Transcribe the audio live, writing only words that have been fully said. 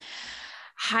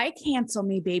Hi, Cancel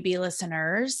Me Baby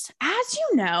listeners. As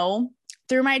you know,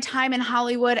 through my time in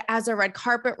Hollywood as a red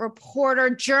carpet reporter,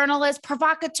 journalist,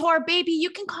 provocateur, baby, you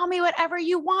can call me whatever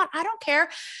you want. I don't care.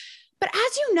 But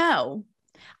as you know,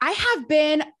 I have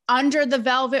been under the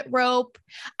velvet rope.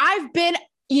 I've been,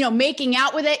 making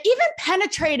out with it, even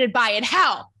penetrated by it.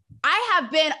 Hell, I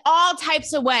have been all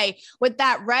types of way with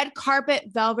that red carpet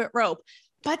velvet rope.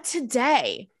 But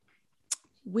today,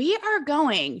 we are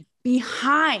going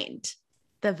behind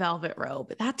the velvet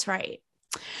rope. That's right.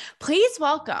 Please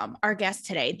welcome our guest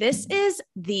today. This is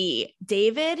the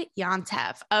David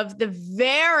Yontef of the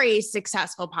very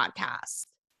successful podcast,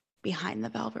 Behind the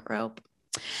Velvet Rope.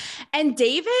 And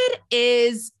David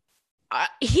is,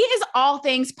 he is all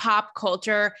things pop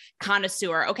culture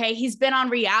connoisseur, okay? He's been on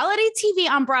reality TV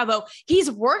on Bravo. He's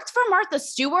worked for Martha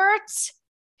Stewart.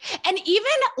 And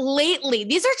even lately,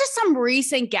 these are just some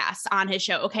recent guests on his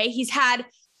show, okay? He's had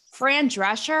Fran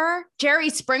Drescher, Jerry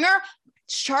Springer,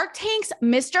 Shark Tank's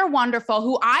Mr. Wonderful,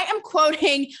 who I am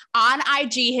quoting on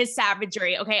IG, his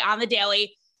savagery, okay, on the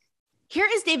daily. Here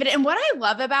is David. And what I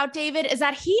love about David is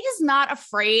that he is not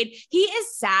afraid. He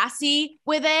is sassy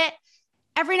with it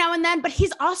every now and then, but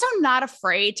he's also not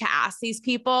afraid to ask these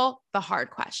people the hard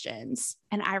questions.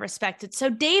 And I respect it. So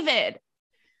David,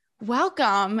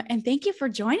 welcome. And thank you for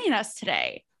joining us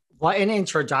today. What an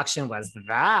introduction was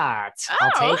that?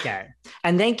 I'll take it.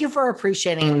 And thank you for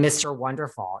appreciating Mr.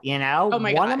 Wonderful. Oh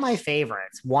my One of my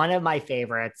favorites.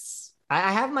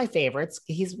 I have my favorites.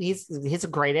 He's a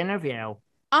great interview.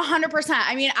 100%.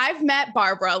 I mean, I've met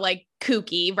Barbara, like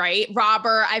kooky, right?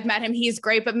 Robert, I've met him. He's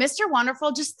great. But Mr.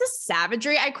 Wonderful, just the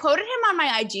savagery. I quoted him on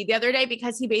my IG the other day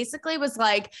because he basically was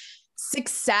like,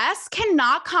 success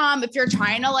cannot come if you're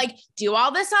trying to like do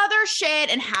all this other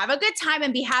shit and have a good time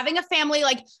and be having a family,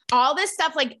 like all this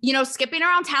stuff, like, skipping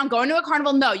around town, going to a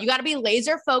carnival. No, you got to be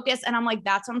laser focused. And I'm like,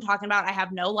 that's what I'm talking about. I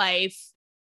have no life.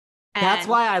 And that's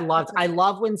why I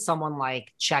love when someone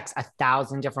like checks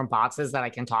 1,000 different boxes that I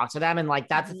can talk to them. And like,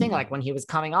 that's the thing. Like when he was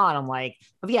coming on, I'm like,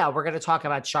 oh, yeah, we're going to talk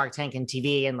about Shark Tank and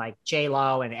TV and like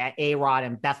J-Lo and A-Rod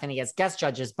and Bethany as guest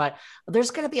judges. But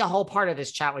there's going to be a whole part of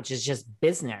this chat, which is just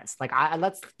business. Like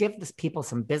let's give these people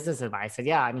some business advice. And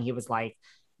yeah, I mean, he was like,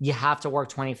 you have to work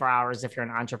 24 hours if you're an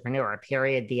entrepreneur,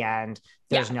 period. The end.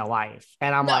 There's no life.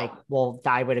 And I'm like, well,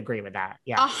 I would agree with that.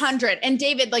 Yeah. 100. And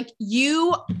David, like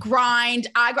you grind.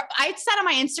 I said on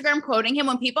my Instagram quoting him,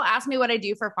 when people ask me what I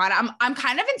do for fun, I'm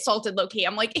kind of insulted low key.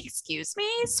 I'm like, excuse me,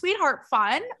 sweetheart,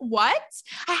 fun? What?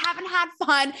 I haven't had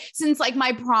fun since like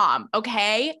my prom.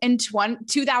 Okay. In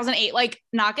 2008, like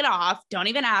knock it off. Don't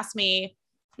even ask me.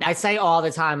 No. I say all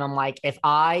the time, I'm like, if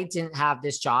I didn't have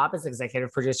this job as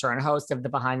executive producer and host of the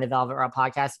Behind the Velvet Rope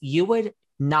podcast, you would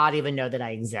not even know that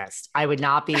I exist. I would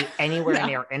not be anywhere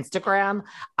near Instagram.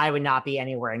 I would not be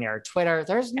anywhere near Twitter.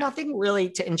 There's nothing really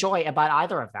to enjoy about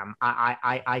either of them,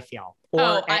 I feel,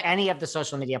 or any of the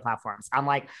social media platforms. I'm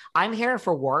like, I'm here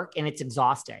for work and it's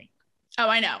exhausting. Oh,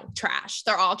 I know. Trash.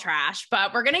 They're all trash,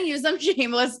 but we're going to use them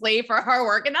shamelessly for our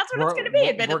work. And that's what it's going to be,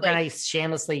 admittedly. We're going to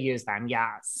shamelessly use them. Yes.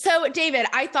 So David,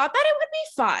 I thought that it would be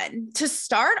fun to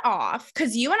start off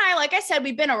because you and I, like I said,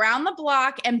 we've been around the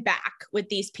block and back with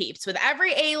these peeps, with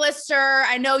every A-lister.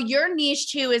 I know your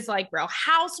niche too is like Real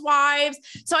Housewives.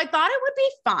 So I thought it would be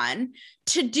fun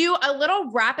to do a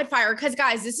little rapid fire because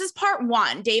guys, this is part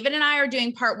one. David and I are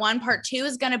doing part one. Part two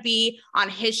is going to be on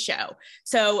his show.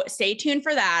 So stay tuned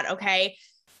for that. Okay.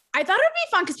 I thought it would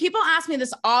be fun because people ask me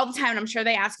this all the time. And I'm sure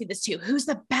they ask you this too. Who's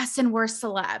the best and worst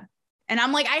celeb? And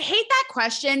I'm like, I hate that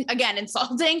question. Again,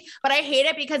 insulting, but I hate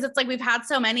it because it's like, we've had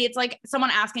so many. It's like someone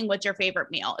asking, what's your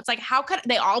favorite meal? It's like, how could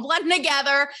they all blend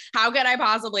together? How could I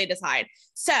possibly decide?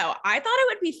 So I thought it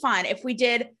would be fun if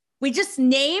we just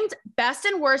named best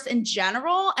and worst in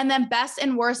general, and then best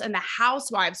and worst in the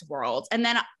housewives world, and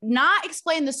then not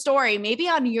explain the story, maybe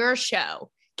on your show,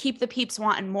 keep the peeps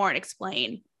wanting more and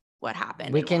explain what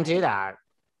happened. We can do that.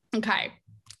 Okay.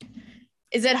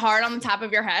 Is it hard on the top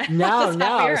of your head?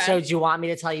 No. So do you want me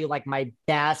to tell you like my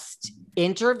best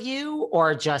interview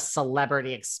or just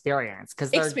celebrity experience?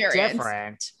 Because they're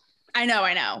different. I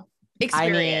know.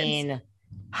 Experience.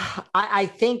 I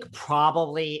think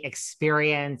probably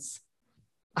experience.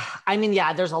 I mean,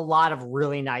 yeah, there's a lot of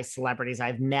really nice celebrities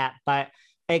I've met, but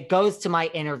it goes to my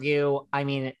interview. I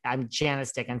mean, I'm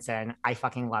Janice Dickinson. I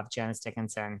fucking love Janice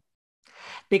Dickinson.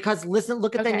 Because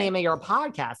look at the name of your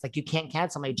podcast. Like you can't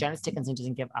cancel me. Janice Dickinson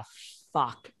doesn't give a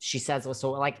fuck. She says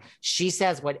she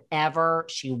says whatever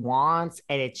she wants.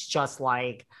 And it's just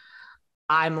like,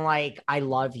 I'm like, I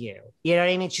love you. You know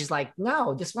what I mean? She's like,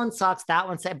 no, this one sucks. That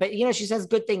one sucks. But she says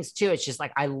good things too. It's just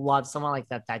like, I love someone like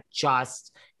that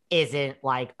just isn't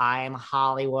like I'm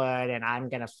Hollywood and I'm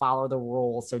going to follow the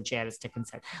rules. So Janice to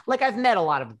consent. Like I've met a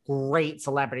lot of great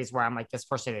celebrities where I'm like, this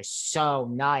person is so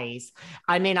nice.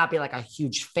 I may not be like a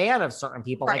huge fan of certain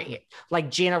people, Right. like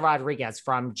Gina Rodriguez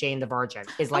from Jane the Virgin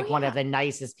is like one of the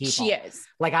nicest people. She is.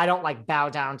 Like, I don't like bow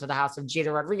down to the house of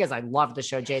Gina Rodriguez. I love the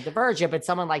show Jane the Virgin, but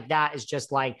someone like that is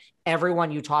just like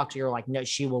everyone you talk to, you're like, no,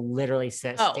 she will literally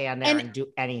stand there and do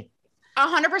anything.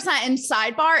 100%. And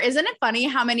sidebar, isn't it funny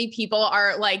how many people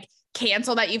are like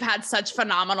canceled that you've had such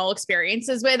phenomenal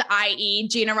experiences with, i.e.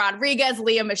 Gina Rodriguez,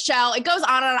 Leah Michelle, it goes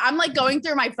on and on. I'm like going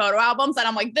through my photo albums and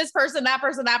I'm like, this person, that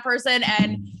person, that person.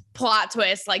 And plot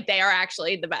twist, like they are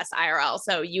actually the best IRL.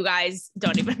 So you guys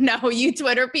don't even know. You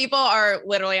Twitter people are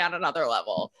literally on another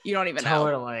level. You don't even know.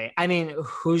 Totally. I mean,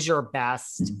 who's your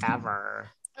best ever?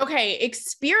 Okay.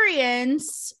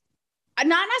 Experience.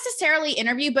 Not necessarily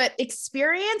interview, but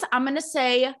experience. I'm going to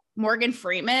say Morgan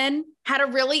Freeman. Had a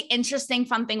really interesting,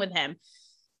 fun thing with him.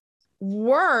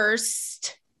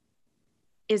 Worst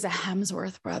is a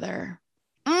Hemsworth brother.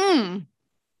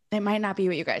 It might not be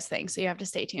what you guys think. So you have to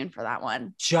stay tuned for that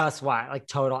one. Just what? Like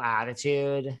total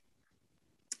attitude?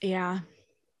 Yeah.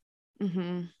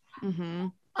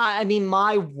 I mean,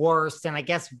 my worst, and I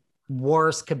guess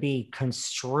worse could be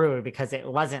construed because it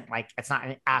wasn't like, it's not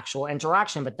an actual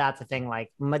interaction, but that's the thing,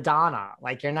 like Madonna,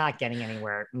 like you're not getting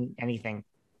anywhere, anything.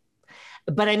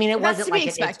 But I mean, it wasn't like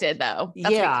expected though.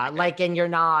 Yeah. Like, and you're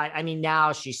not, I mean,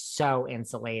 now she's so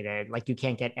insulated, like you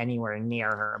can't get anywhere near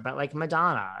her, but like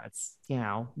Madonna, it's, you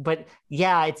know, but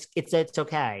yeah, it's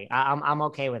okay. I'm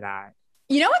okay with that.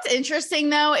 You know, what's interesting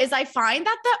though, is I find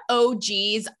that the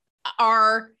OGs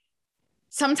are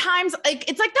sometimes like,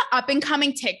 it's like the up and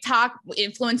coming TikTok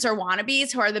influencer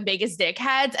wannabes who are the biggest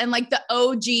dickheads. And like the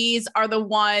OGs are the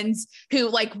ones who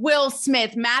like Will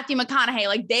Smith, Matthew McConaughey,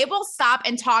 like they will stop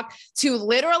and talk to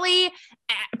literally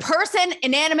a person,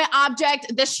 inanimate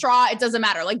object, the straw. It doesn't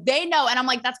matter. Like they know. And I'm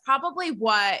like, that's probably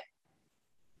what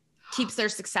keeps their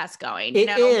success going. It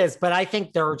is, but I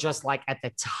think they're just like at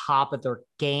the top of their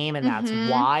game. And that's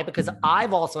why, because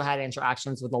I've also had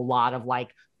interactions with a lot of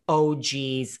like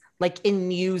OGs, like in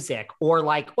music or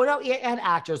like, and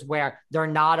actors where they're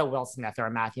not a Will Smith or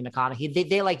a Matthew McConaughey.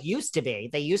 They like used to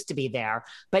be there,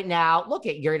 but now look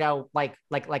at, you know, like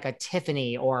a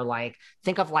Tiffany or like,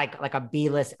 think of like a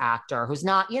B-list actor who's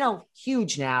not, you know,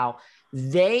 huge now.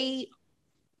 They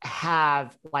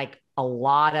have like a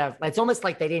lot of, it's almost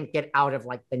like they didn't get out of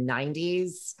like the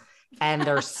 90s and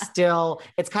they're still,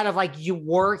 it's kind of like you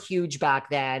were huge back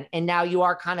then and now you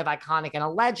are kind of iconic and a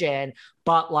legend,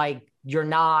 but like you're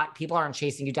not, people aren't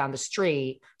chasing you down the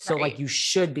street. So like you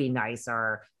should be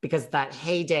nicer because that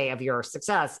heyday of your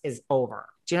success is over.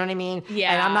 Do you know what I mean?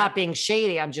 Yeah. And I'm not being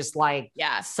shady. I'm just like,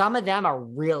 some of them are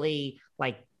really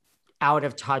like out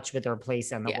of touch with their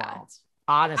place in the world.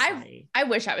 Honestly, I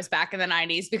wish I was back in the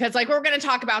 90s because like we're going to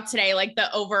talk about today, like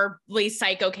the overly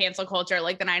psycho cancel culture,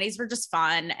 like the 90s were just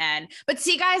fun. But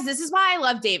see guys, this is why I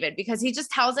love David because he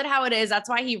just tells it how it is. That's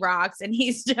why he rocks. And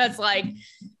he's just like,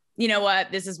 you know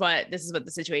what, this is what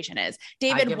the situation is.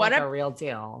 David, what a real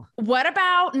deal. What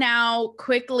about now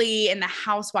quickly in the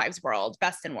housewives world,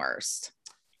 best and worst?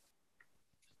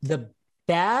 The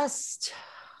best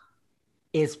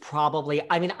is probably,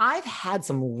 I mean, I've had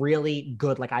some really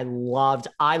good, like I love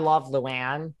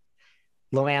Luann.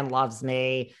 Luann loves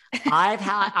me. I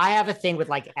have a thing with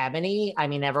like Ebony. I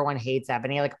mean, everyone hates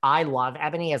Ebony. Like I love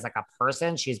Ebony as like a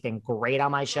person. She's been great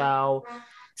on my show.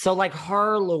 So like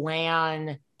her,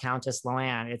 Luann, Countess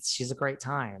Luann, she's a great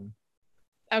time.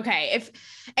 Okay.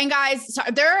 And guys,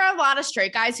 there are a lot of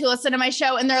straight guys who listen to my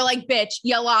show and they're like, bitch,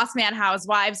 you lost man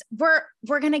housewives.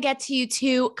 We're going to get to you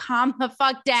too. Calm the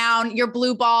fuck down. Your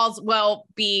blue balls will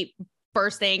be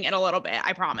bursting in a little bit.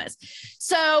 I promise.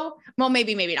 So, well,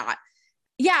 maybe not.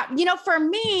 Yeah. You know, for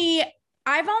me,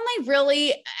 I've only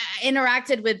really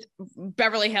interacted with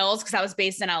Beverly Hills because I was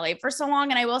based in LA for so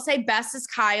long. And I will say best is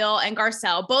Kyle and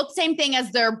Garcelle, both same thing as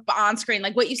they're on screen.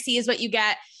 Like what you see is what you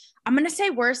get. I'm going to say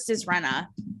worst is Rinna.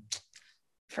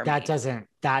 That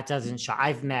doesn't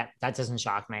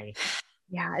shock me.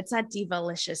 Yeah. It's that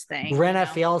diva-licious thing. Rinna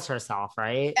feels herself,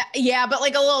 right? Yeah. But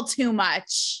like a little too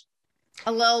much,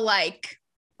 a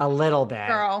little bit,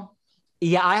 girl.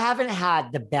 Yeah. I haven't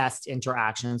had the best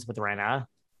interactions with Rinna.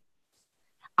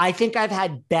 I think I've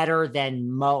had better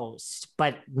than most,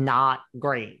 but not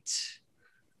great.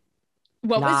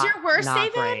 What was your worst,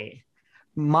 David? Great.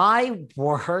 My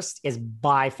worst is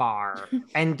by far,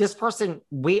 and this person,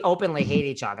 we openly hate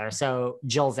each other. So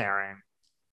Jill Zarin.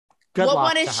 What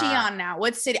one is she on now?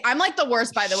 What city? I'm like the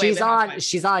worst, by the way.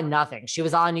 She's on nothing. She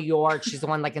was on New York. She's the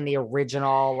one like in the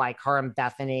original, like her and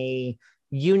Bethany.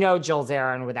 You know Jill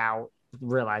Zarin without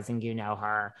realizing you know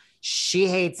her. She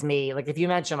hates me. Like if you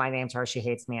mention my name to her, she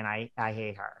hates me and I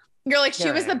hate her. You're like, she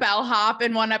was the bellhop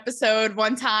in one episode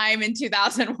one time in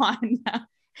 2001.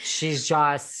 She's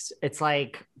just, it's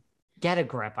like, get a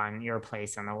grip on your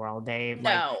place in the world, Dave. No.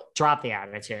 Like, drop the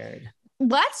attitude.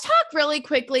 Let's talk really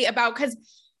quickly about, because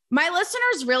my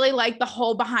listeners really like the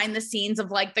whole behind the scenes of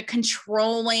like the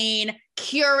controlling,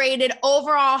 curated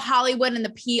overall Hollywood and the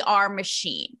PR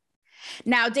machine.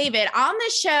 Now, David, on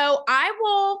this show,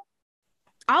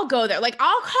 I'll go there. Like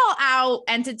I'll call out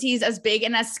entities as big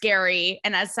and as scary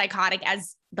and as psychotic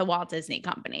as the Walt Disney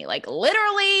Company. Like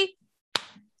literally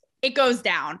it goes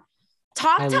down.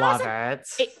 I love it.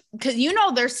 Because you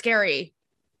know they're scary.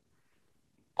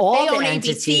 All they the own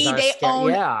entities ABC,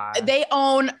 are they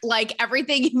own like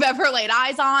everything you've ever laid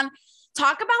eyes on.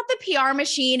 Talk about the PR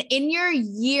machine in your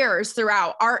years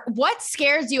throughout. What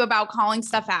scares you about calling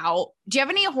stuff out? Do you have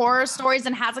any horror stories,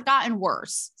 and has it gotten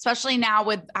worse, especially now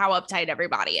with how uptight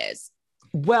everybody is?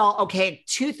 Well, okay,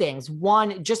 two things.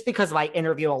 One, just because I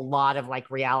interview a lot of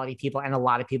like reality people and a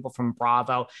lot of people from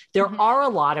Bravo, there are a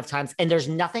lot of times, and there's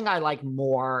nothing I like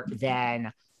more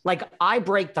than like I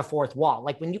break the fourth wall.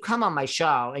 Like when you come on my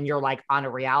show and you're like on a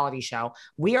reality show,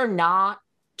 we are not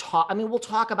we'll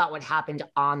talk about what happened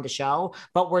on the show,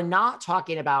 but we're not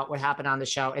talking about what happened on the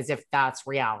show as if that's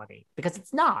reality, because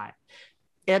it's not.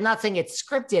 And I'm not saying it's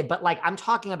scripted, but like I'm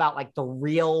talking about like the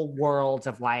real world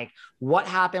of like what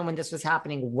happened when this was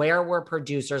happening, where were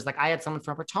producers? Like I had someone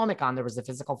from Potomac on, there was a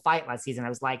physical fight last season. I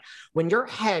was like, when your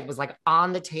head was like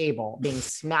on the table, being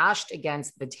smashed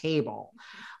against the table,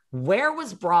 where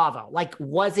was Bravo? Like,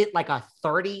 was it like a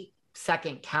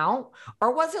 30-second count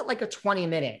or was it like a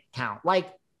 20-minute count?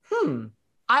 Like,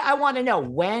 I want to know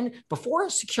when, before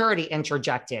security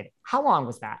interjected, how long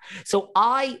was that? So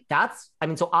I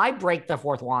break the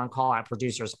fourth wall and call out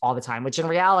producers all the time, which in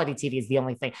reality TV is the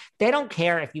only thing. They don't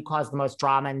care if you cause the most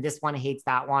drama and this one hates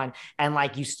that one. And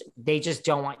like they just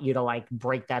don't want you to like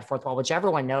break that fourth wall, which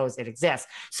everyone knows it exists.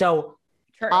 So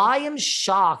true. I am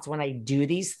shocked when I do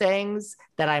these things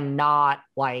that I'm not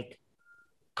like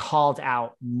called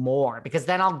out more, because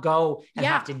then I'll go and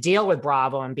have to deal with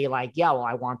Bravo and be like, yeah, well,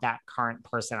 I want that current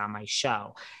person on my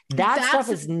show. That stuff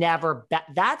is never,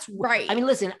 that's right. I mean,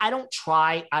 listen, I don't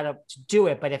try to do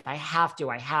it, but if I have to,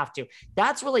 I have to.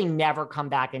 That's really never come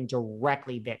back and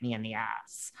directly bit me in the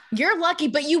ass. You're lucky,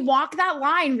 but you walk that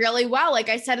line really well, like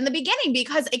I said in the beginning,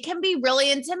 because it can be really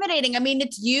intimidating. I mean,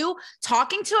 it's you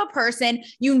talking to a person,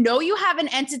 you know, you have an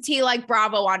entity like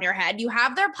Bravo on your head, you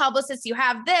have their publicists, you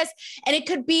have this, and it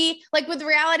could be like with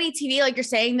reality TV, like you're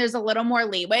saying, there's a little more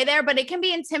leeway there, but it can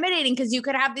be intimidating because you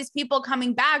could have these people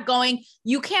coming back going,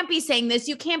 you can't be saying this,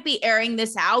 you can't be airing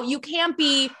this out, you can't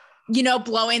be, you know,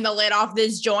 blowing the lid off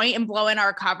this joint and blowing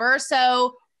our cover.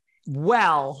 So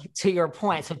well, to your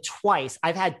point, so twice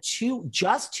I've had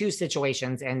just two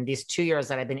situations in these 2 years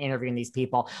that I've been interviewing these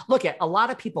people. Look, a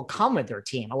lot of people come with their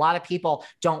team. A lot of people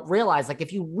don't realize, like,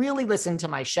 if you really listen to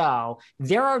my show,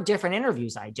 there are different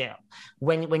interviews I do.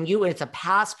 When it's a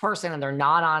past person and they're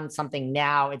not on something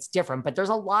now, it's different. But there's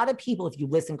a lot of people, if you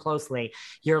listen closely,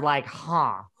 you're like,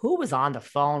 who was on the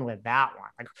phone with that one?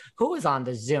 Like, who was on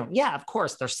the Zoom? Yeah, of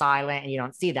course, they're silent and you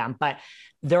don't see them. But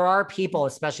there are people,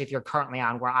 especially if you're currently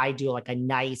on, where I do like a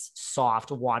nice,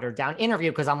 soft, watered down interview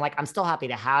because I'm like, I'm still happy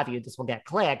to have you. This will get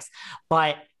clicks.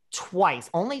 But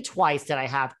only twice did I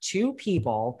have two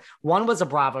people. One was a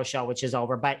Bravo show, which is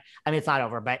over, but I mean, it's not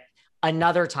over, but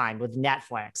another time with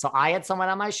Netflix. So I had someone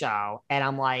on my show and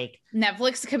I'm like,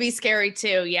 Netflix could be scary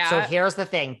too. Yeah. So here's the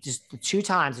thing. Just 2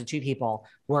 times with 2 people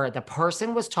where the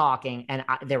person was talking and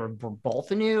they were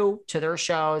both new to their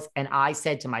shows. And I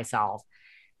said to myself,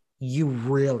 you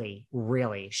really,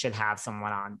 really should have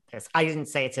someone on this. I didn't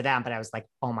say it to them, but I was like,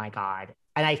 oh my God.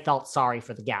 And I felt sorry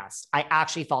for the guest. I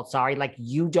actually felt sorry. Like,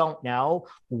 you don't know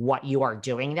what you are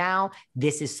doing now.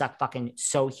 This is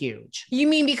so huge. You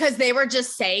mean because they were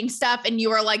just saying stuff and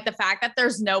you were like, the fact that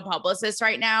there's no publicist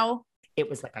right now? It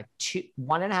was like a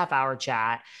 1.5 hour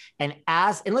chat. And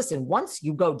listen, once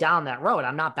you go down that road,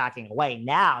 I'm not backing away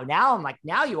now. Now I'm like,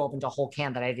 now you opened a whole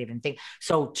can that I didn't even think.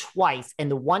 So twice. And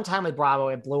the one time with Bravo,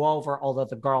 it blew over, although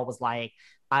the girl was like,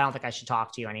 I don't think I should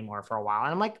talk to you anymore for a while.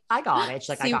 And I'm like, I got it. She's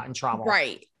like, I got in trouble.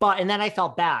 Right. And then I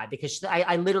felt bad because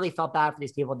I literally felt bad for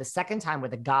these people. The second time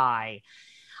with a guy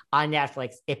on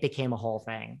Netflix, it became a whole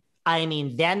thing. I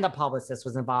mean, then the publicist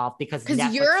was involved because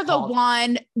you're the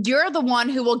one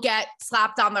who will get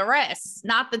slapped on the wrist,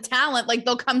 not the talent. Like,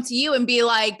 they'll come to you and be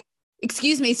like,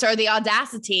 excuse me, sir, the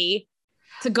audacity.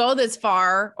 to go this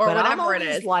far or but whatever it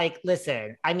is. Like,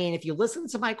 listen, I mean, if you listen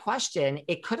to my question,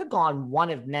 it could have gone one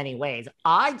of many ways.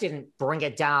 I didn't bring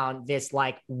it down this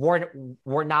like,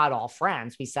 we're not all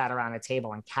friends. We sat around a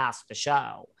table and cast the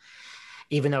show,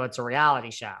 even though it's a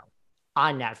reality show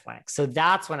on Netflix. So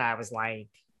that's when I was like,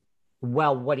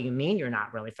 well, what do you mean you're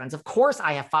not really friends? Of course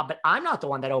I have fun, but I'm not the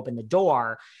one that opened the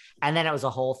door. And then it was a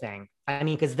whole thing. I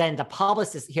mean, because then the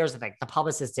publicist, here's the thing, the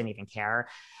publicist didn't even care.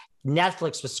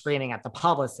 Netflix was screaming at the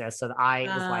publicist. So I was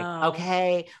like,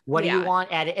 okay, what do you want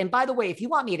edit? And by the way, if you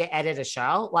want me to edit a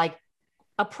show, like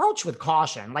approach with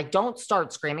caution. Like don't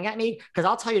start screaming at me because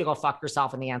I'll tell you to go fuck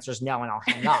yourself. And the answer is no. And I'll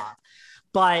hang up.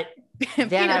 But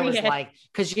then I was like,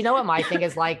 because you know what my thing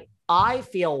is like, I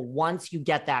feel once you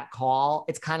get that call,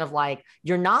 it's kind of like,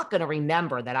 you're not going to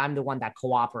remember that I'm the one that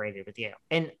cooperated with you.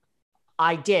 And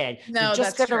I did. No, you're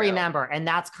just going to true. remember. And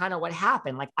that's kind of what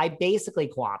happened. Like I basically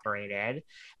cooperated,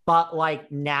 but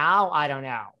like now I don't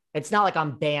know. It's not like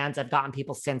I'm banned. I've gotten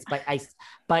people since,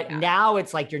 but now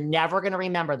it's like, you're never going to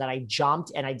remember that I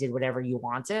jumped and I did whatever you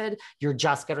wanted. You're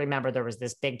just going to remember there was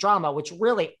this big drama, which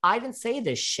really, I didn't say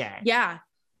this shit. Yeah.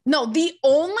 No, the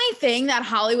only thing that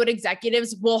Hollywood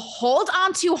executives will hold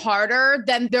on to harder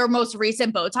than their most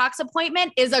recent Botox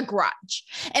appointment is a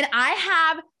grudge. And I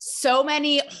have so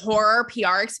many horror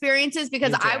PR experiences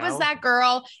because I was that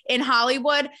girl in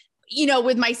Hollywood, you know,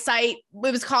 with my site,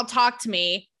 it was called Talk to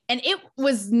Me. And it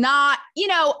was not, you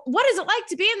know, what is it like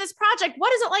to be in this project?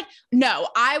 What is it like? No,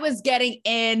 I was getting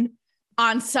in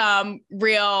on some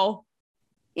real,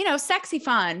 you know, sexy,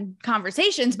 fun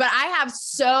conversations, but I have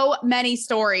so many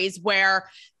stories where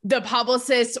the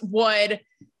publicist would,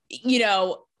 you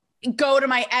know, go to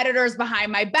my editors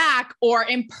behind my back or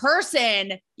in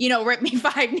person, you know, rip me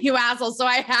 5 new assholes. So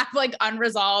I have like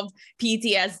unresolved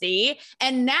PTSD.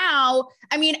 And now,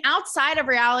 I mean, outside of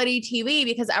reality TV,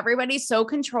 because everybody's so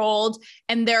controlled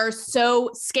and they're so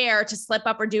scared to slip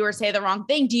up or do or say the wrong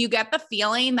thing. Do you get the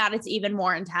feeling that it's even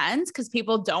more intense because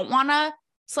people don't want to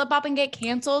slip up and get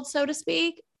canceled, so to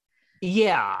speak?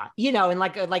 Yeah. You know, and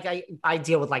like I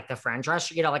deal with like the friend rush,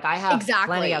 you know, like I have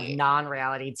plenty of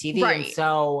non-reality TV. Right. And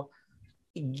so,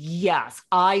 yes,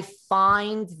 I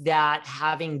find that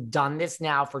having done this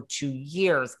now for 2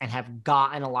 years and have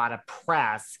gotten a lot of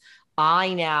press,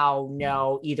 I now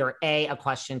know either a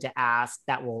question to ask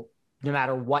that will, no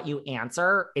matter what you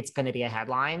answer, it's going to be a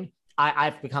headline.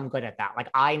 I've become good at that. Like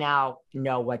I now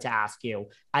know what to ask you.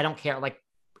 I don't care. Like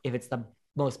if it's the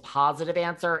most positive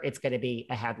answer, it's going to be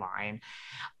a headline.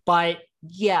 But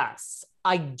yes,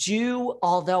 I do.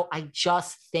 Although I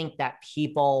just think that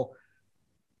people,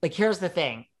 like, here's the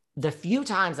thing. The few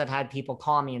times I've had people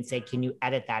call me and say, can you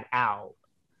edit that out?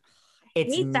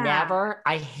 It's never,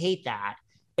 I hate that.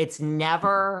 It's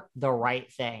never the right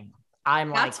thing. I'm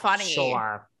like, funny.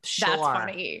 Sure. That's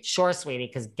funny. Sure, sweetie.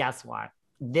 Because guess what?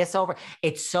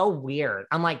 It's so weird.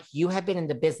 I'm like, you have been in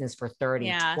the business for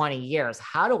 30, 20 years.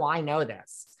 How do I know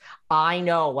this? I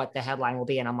know what the headline will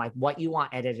be. And I'm like, what you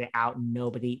want edited out,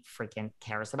 nobody freaking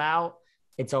cares about.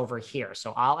 It's over here.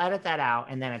 So I'll edit that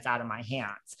out and then it's out of my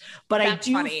hands. But that's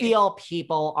I do feel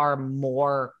people are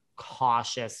more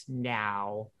cautious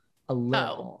now a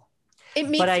little. It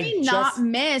makes me not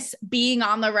miss being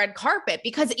on the red carpet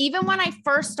because even when I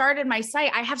first started my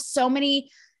site, I have so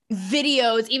many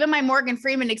videos, even my Morgan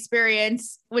Freeman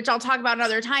experience, which I'll talk about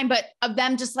another time, but of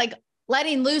them just like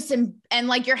letting loose and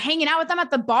like you're hanging out with them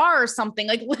at the bar or something,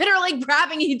 like literally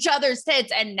grabbing each other's tits.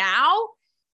 And now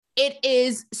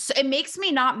it makes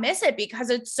me not miss it because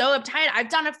it's so uptight. I've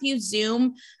done a few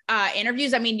Zoom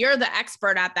interviews. I mean, you're the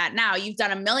expert at that now. You've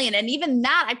done a million. And even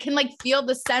that, I can like feel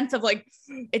the sense of like,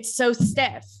 it's so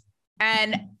stiff.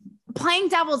 And playing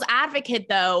devil's advocate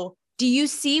though, do you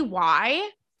see why?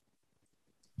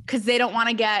 Because they don't want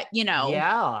to get, you know.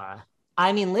 Yeah.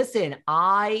 I mean, listen,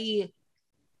 I'm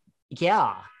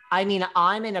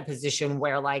in a position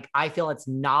where like, I feel it's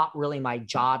not really my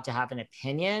job to have an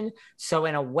opinion. So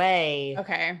in a way,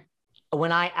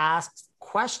 when I ask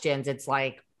questions, it's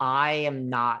like, I am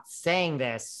not saying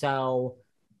this. So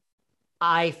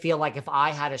I feel like if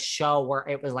I had a show where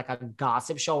it was like a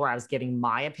gossip show where I was giving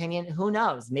my opinion, who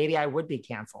knows? Maybe I would be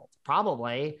canceled,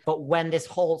 probably. But when this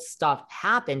whole stuff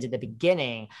happened at the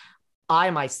beginning,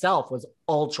 I myself was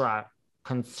ultra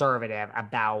conservative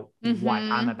about what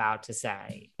I'm about to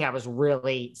say. I was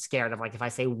really scared of like, if I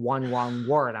say one wrong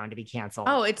word, I'm going to be canceled.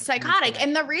 Oh, it's psychotic.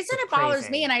 And the reason it bothers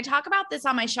me, and I talk about this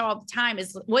on my show all the time,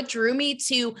 is what drew me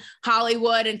to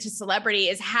Hollywood and to celebrity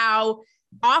is how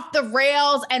off the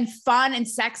rails and fun and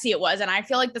sexy it was. And I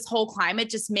feel like this whole climate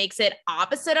just makes it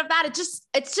opposite of that.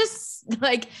 It's just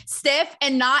like stiff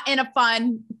and not in a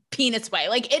fun penis way.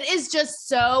 Like it is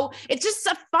just it's just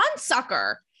a fun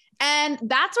sucker. And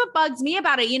that's what bugs me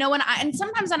about it. You know, and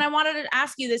sometimes, and I wanted to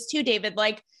ask you this too, David,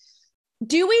 like,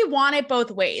 do we want it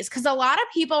both ways? Because a lot of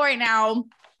people right now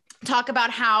talk about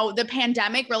how the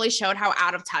pandemic really showed how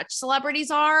out of touch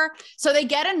celebrities are. So they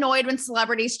get annoyed when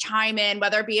celebrities chime in,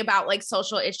 whether it be about like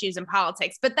social issues and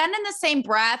politics. But then in the same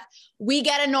breath, we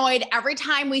get annoyed every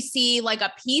time we see like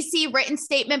a PC written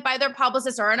statement by their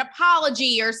publicist or an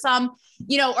apology or some,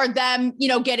 you know, or them, you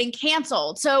know, getting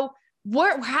canceled. So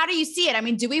how do you see it? I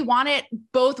mean, do we want it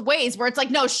both ways where it's like,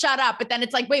 no, shut up. But then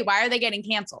it's like, wait, why are they getting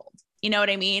canceled? You know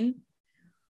what I mean?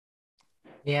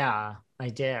 Yeah, I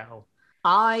do.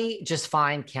 I just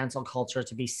find cancel culture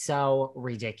to be so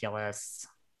ridiculous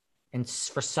and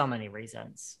for so many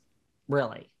reasons,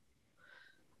 really.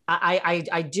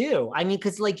 I do. I mean,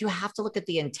 because like you have to look at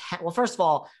the intent. Well, first of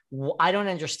all, I don't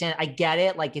understand. I get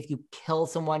it. Like if you kill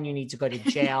someone, you need to go to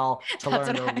jail to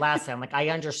learn your lesson. Like I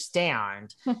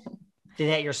understand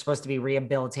that you're supposed to be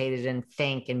rehabilitated and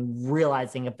think and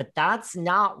realizing it, but that's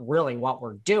not really what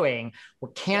we're doing.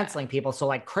 We're canceling people. So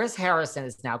like Chris Harrison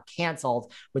is now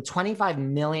canceled with $25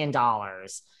 million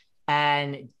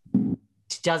and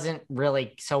doesn't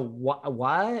really. So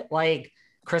what? Like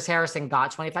Chris Harrison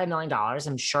got $25 million.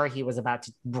 I'm sure he was about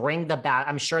to bring the back.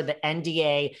 I'm sure the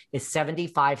NDA is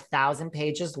 75,000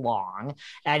 pages long.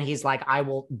 And he's like, I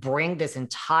will bring this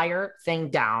entire thing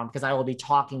down because I will be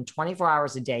talking 24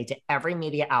 hours a day to every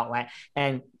media outlet.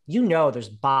 And you know, there's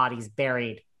bodies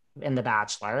buried in The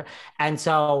Bachelor. And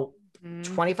so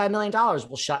 $25 million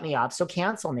will shut me up. So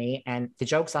cancel me. And the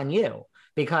joke's on you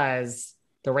because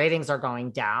the ratings are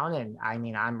going down. And I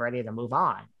mean, I'm ready to move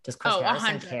on. Does Chris Harrison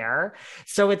 100. care?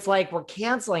 So it's like, we're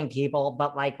canceling people,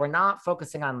 but like, we're not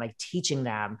focusing on like teaching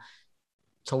them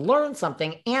to learn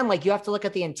something. And like, you have to look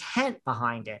at the intent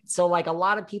behind it. So like a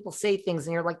lot of people say things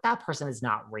and you're like, that person is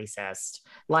not racist.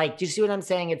 Like, do you see what I'm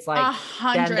saying? It's like,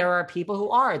 100. then there are people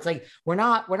who are, it's like, we're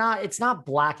not, it's not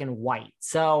black and white.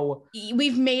 So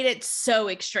we've made it so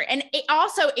extreme. And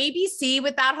also ABC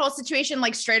with that whole situation,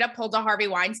 like straight up pulled a Harvey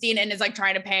Weinstein and is like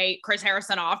trying to pay Chris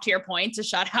Harrison off, to your point, to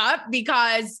shut up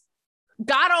because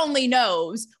God only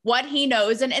knows what he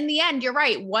knows. And in the end, you're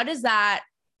right. What does that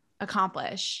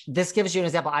accomplish? This gives you an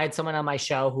example. I had someone on my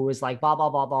show who was like, blah,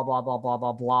 blah, blah, blah, blah, blah, blah,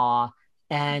 blah, blah.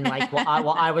 And like,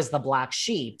 I was the black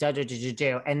sheep.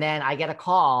 And then I get a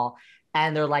call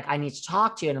and they're like, I need to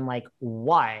talk to you. And I'm like,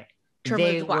 what?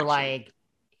 They were like,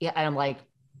 yeah. And I'm like,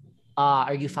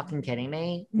 are you fucking kidding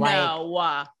me? Like,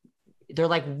 no. They're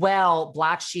like, well,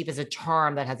 black sheep is a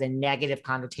term that has a negative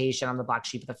connotation on the black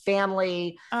sheep of the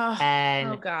family.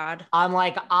 Oh God. I'm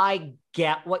like, I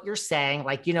get what you're saying.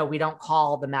 Like, you know, we don't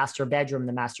call the master bedroom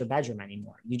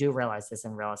anymore. You do realize this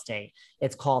in real estate.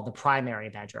 It's called the primary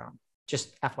bedroom.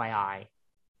 Just FYI.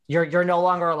 You're no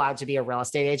longer allowed to be a real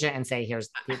estate agent and say,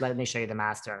 let me show you the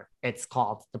master. It's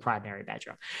called the primary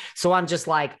bedroom. So I'm just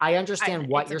like, I understand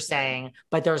what you're saying,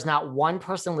 but there's not one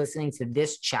person listening to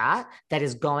this chat that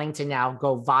is going to now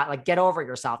go like, get over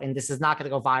yourself. And this is not going to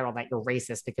go viral that you're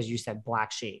racist because you said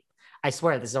black sheep. I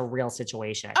swear this is a real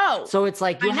situation. Oh, so it's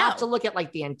like, you have to look at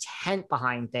like the intent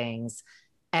behind things.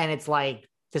 And it's like,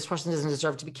 this person doesn't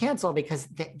deserve to be canceled because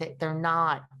they're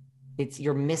not.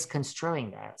 You're misconstruing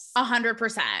this.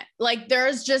 100%. Like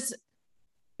there's just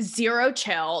zero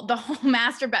chill. The whole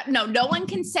master no one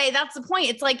can say. That's the point.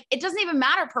 It's like, it doesn't even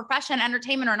matter profession,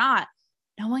 entertainment or not.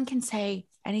 No one can say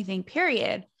anything,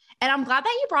 period. And I'm glad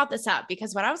that you brought this up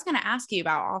because what I was going to ask you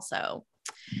about also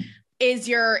is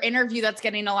your interview that's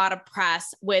getting a lot of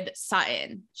press with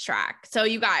Sutton Stracke. So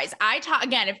you guys,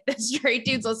 again, if the straight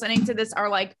dudes listening to this are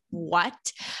like, what?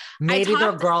 Maybe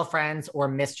they're girlfriends or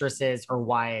mistresses or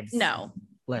wives. No.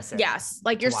 Listen. Yes.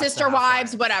 Like your sister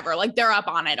wives, whatever, like they're up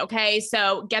on it. Okay.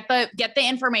 So get the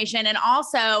information. And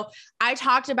also I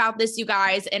talked about this, you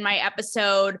guys, in my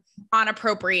episode on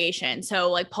appropriation.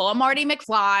 So like pull a Marty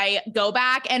McFly, go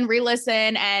back and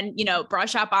re-listen and, you know,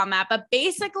 brush up on that. But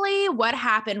basically what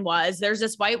happened was there's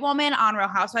this white woman on Real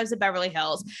Housewives of Beverly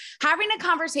Hills having a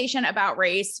conversation about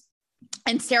race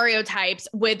and stereotypes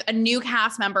with a new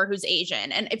cast member who's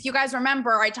Asian. And if you guys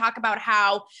remember, I talk about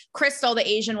how Crystal, the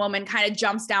Asian woman, kind of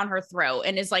jumps down her throat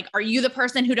and is like, are you the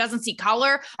person who doesn't see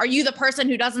color? Are you the person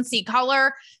who doesn't see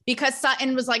color? Because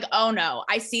Sutton was like, oh no,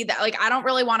 I see that. Like, I don't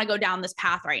really want to go down this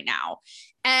path right now.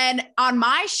 And on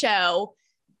my show,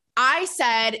 I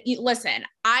said, listen,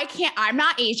 I'm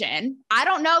not Asian. I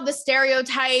don't know the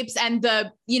stereotypes and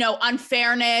the,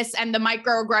 unfairness and the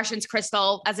microaggressions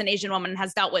Crystal as an Asian woman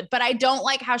has dealt with, but I don't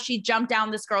like how she jumped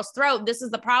down this girl's throat. This is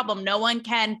the problem. No one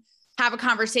can have a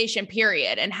conversation,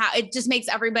 period. And how it just makes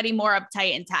everybody more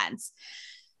uptight and tense.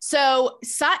 So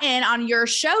Sutton on your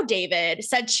show, David,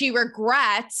 said she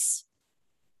regrets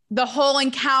the whole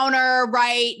encounter,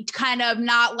 right? Kind of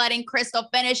not letting Crystal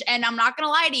finish. And I'm not going to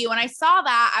lie to you. When I saw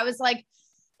that, I was like,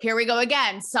 here we go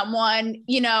again. Someone,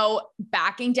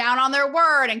 backing down on their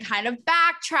word and kind of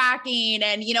backtracking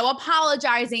and,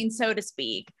 apologizing, so to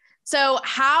speak. So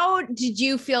how did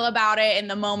you feel about it in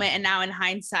the moment and now in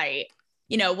hindsight,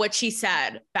 what she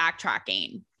said,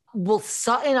 backtracking? Well,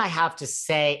 Sutton, I have to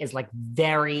say, is like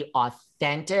very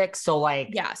authentic. So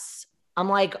like, yes, I'm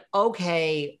like,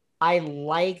 okay, I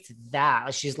liked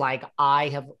that. She's like,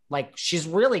 she's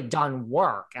really done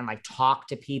work and like talked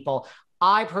to people.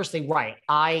 I personally, right,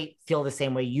 I feel the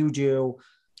same way you do.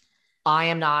 I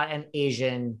am not an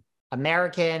Asian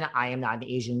American. I am not an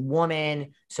Asian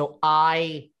woman. So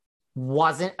I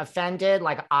wasn't offended.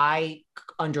 Like I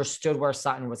understood where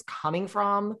Sutton was coming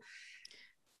from.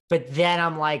 But then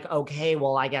I'm like, okay,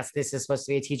 well, I guess this is supposed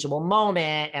to be a teachable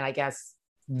moment. And I guess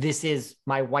this is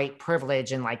my white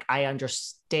privilege. And like, I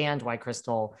understand why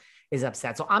Crystal is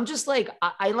upset. So I'm just like,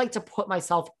 I like to put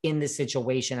myself in this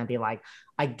situation and be like,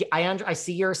 I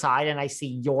see your side and I see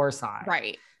your side.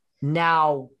 Right.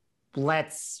 Now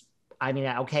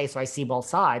okay, so I see both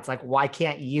sides. Like, why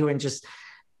can't you and just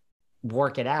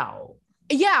work it out?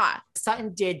 Yeah.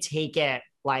 Sutton did take it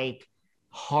like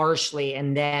harshly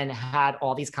and then had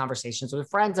all these conversations with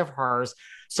friends of hers.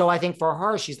 So I think for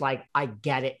her, she's like, I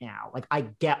get it now. Like, I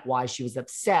get why she was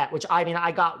upset, which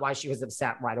I got why she was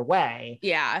upset right away.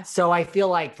 Yeah. So I feel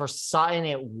like for Sutton,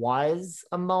 it was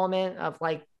a moment of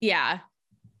like, yeah.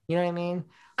 You know what I mean?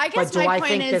 I guess but do I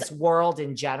think this world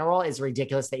in general is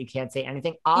ridiculous that you can't say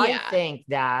anything? I think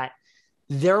that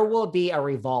there will be a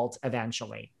revolt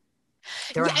eventually.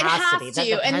 There has to be.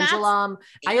 The pendulum,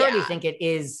 I already think it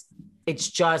is. It's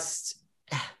just,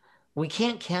 we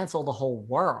can't cancel the whole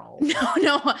world.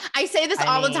 No. I say this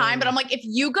all the time, but I'm like, if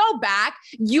you go back,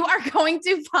 you are going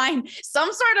to find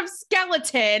some sort of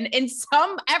skeleton in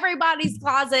everybody's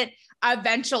closet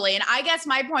eventually. And I guess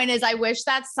my point is, I wish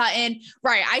that Sutton,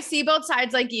 right, I see both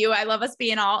sides like you. I love us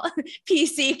being all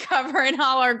PC, covering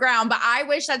all our ground, but I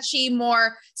wish that she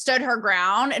more stood her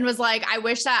ground and was like, I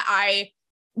wish that I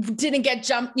didn't get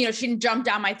jumped, she didn't jump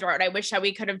down my throat. I wish that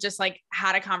we could have just like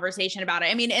had a conversation about it.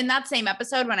 I mean, in that same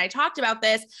episode, when I talked about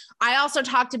this, I also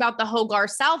talked about the whole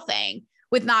Garcelle thing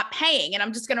with not paying. And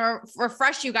I'm just going to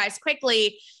refresh you guys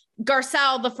quickly.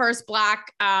 Garcelle, the first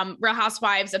Black Real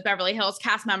Housewives of Beverly Hills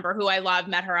cast member, who I love,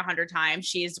 met her 100 times.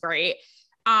 She's great.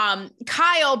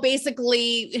 Kyle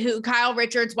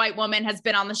Richards, white woman, has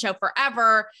been on the show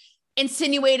forever,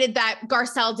 insinuated that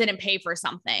Garcelle didn't pay for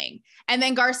something. And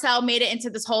then Garcelle made it into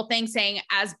this whole thing saying,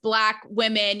 as Black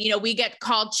women, we get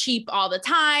called cheap all the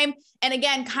time. And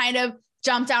again, kind of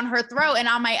jumped down her throat. And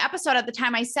on my episode at the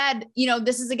time, I said,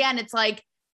 this is, again, it's like,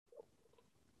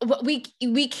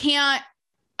 we can't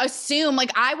assume,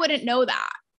 like, I wouldn't know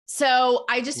that. So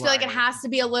I just feel like it has to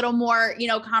be a little more,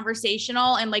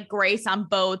 conversational and like grace on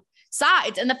both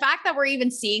sides. And the fact that we're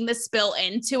even seeing this spill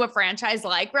into a franchise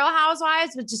like Real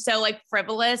Housewives, which is so like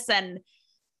frivolous and,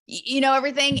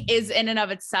 everything is in and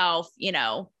of itself,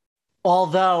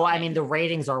 Although, I mean, the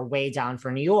ratings are way down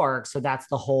for New York. So that's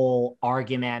the whole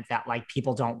argument that like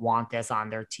people don't want this on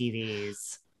their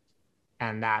TVs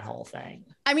and that whole thing.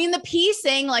 I mean, the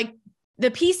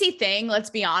PC thing, let's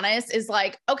be honest, is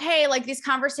like, okay, like these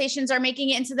conversations are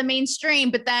making it into the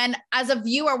mainstream. But then as a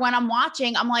viewer, when I'm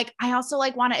watching, I'm like, I also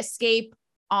like want to escape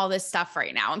all this stuff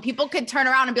right now. And people could turn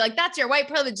around and be like, that's your white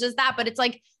privilege, is that? But it's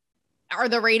like, are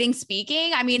the ratings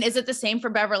speaking? I mean, is it the same for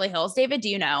Beverly Hills, David? Do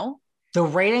you know? The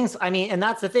ratings, I mean, and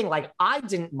that's the thing, like, I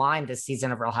didn't mind this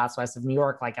season of Real Housewives of New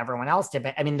York like everyone else did,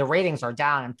 but I mean, the ratings are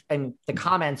down and the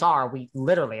comments are, we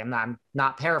literally, I'm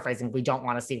not paraphrasing, we don't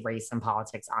want to see race and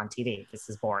politics on TV. This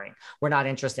is boring. We're not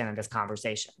interested in this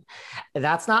conversation.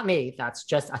 That's not me. That's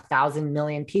just 1,000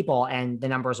 million people and the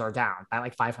numbers are down by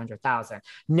like 500,000.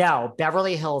 No,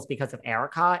 Beverly Hills, because of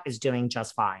Erica, is doing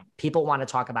just fine. People want to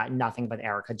talk about nothing but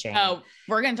Erica Jane. Oh,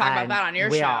 we're going to talk about that on your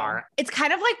show. We are. It's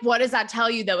kind of like, what does that tell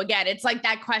you though? Again, it's like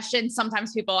that question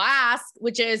sometimes people ask,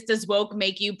 which is, does woke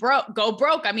make you go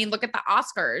broke? I mean, look at the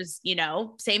Oscars,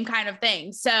 same kind of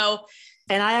thing. So,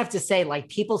 and I have to say, like,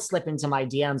 people slip into my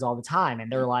DMs all the time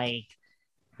and they're like,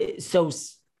 so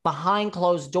behind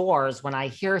closed doors, when I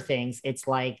hear things, it's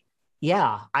like,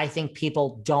 Yeah, I think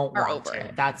people don't Are want over to.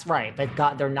 it. That's right. But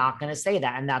God, they're not going to say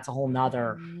that. And that's a whole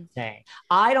nother Mhm. thing.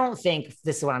 I don't think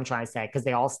this is what I'm trying to say because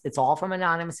it's all from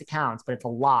anonymous accounts, but it's a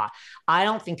lot. I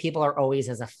don't think people are always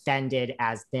as offended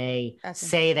as they That's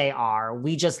say they interesting. are.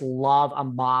 We just love a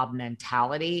mob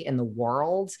mentality in the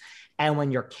world. And when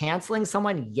you're canceling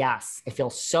someone, yes, it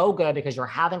feels so good because you're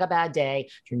having a bad day.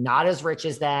 You're not as rich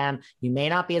as them. You may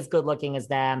not be as good looking as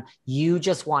them. You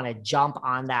just want to jump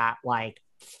on that, like,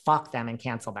 fuck them and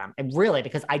cancel them. And really,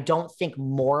 because I don't think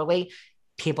morally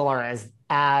people are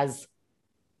as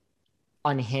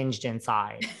unhinged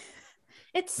inside.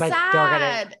 It's But they're gonna,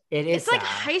 sad. it is It's like sad.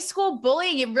 high school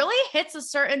bullying. It really hits a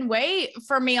certain way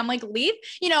for me. I'm like, leave.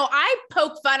 I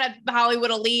poke fun at the Hollywood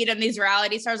elite and these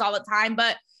reality stars all the time,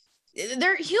 but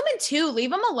they're human too. Leave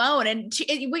them alone. And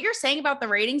what you're saying about the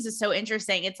ratings is so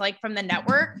interesting. It's like from the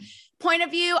network point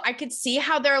of view, I could see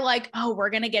how they're like, oh, we're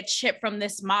going to get shit from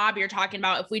this mob you're talking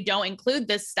about if we don't include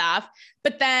this stuff.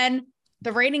 But then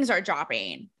the ratings are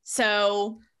dropping.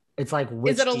 So It's like, is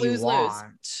which it a do you lose-lose?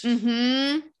 want?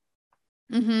 Mm-hmm.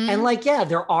 And Mm-hmm. like, yeah,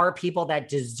 there are people that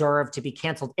deserve to be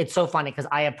canceled. It's so funny because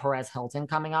I have Perez Hilton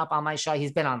coming up on my show.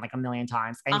 He's been on like a million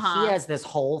times, and he Uh-huh. has this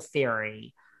whole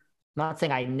theory. I'm not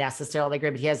saying I necessarily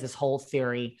agree, but he has this whole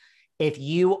theory. If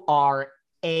you are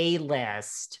A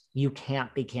list, you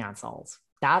can't be canceled.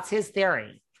 That's his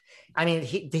theory. I mean,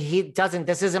 he doesn't.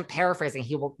 This isn't paraphrasing.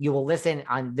 You will listen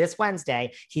on this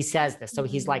Wednesday. He says this, so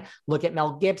he's like, look at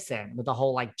Mel Gibson with the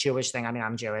whole like Jewish thing. I mean,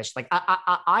 I'm Jewish. Like,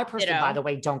 I personally, by the Ditto.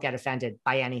 way, don't get offended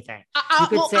by anything. You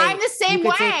could Well, I'm say the same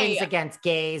things way. against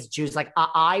gays, Jews. Like,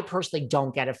 I personally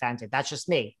don't get offended. That's just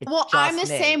me. It's Well, I'm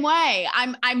just the same me. way.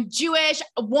 I'm Jewish,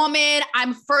 a woman.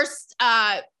 I'm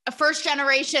a first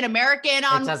generation American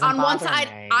It on doesn't one bother side.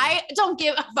 me. I don't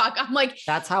give a fuck. I'm like,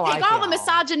 That's how I take all the feel.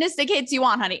 misogynistic hits you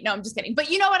want, honey. No, I'm just kidding. But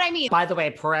you know what I mean? By the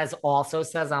way, Perez also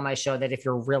says on my show that if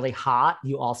you're really hot,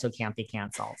 you also can't be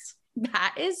canceled.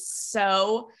 That is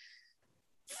so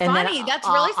And then funny. That's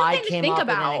really I something to came think up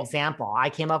with an about. example.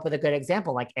 I came up with a good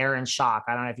example, like Aaron Schock.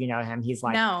 I don't know if you know him.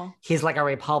 No. He's like a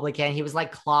Republican. He was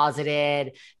like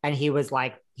closeted, and he was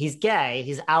like, he's gay.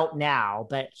 He's out now,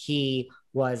 but he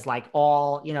was like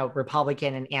all,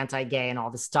 Republican and anti-gay and all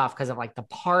this stuff because of like the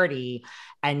party.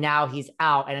 And now he's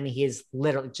out. And I mean, he's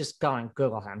literally just go and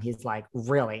Google him. He's like,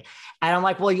 really? And I'm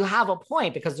like, well, you have a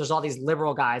point because there's all these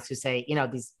liberal guys who say,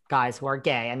 these guys who are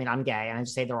gay. I mean, I'm gay, and I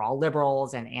just say they're all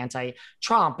liberals and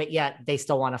anti-Trump, but yet they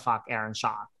still want to fuck Aaron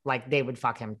Shaw. Like they would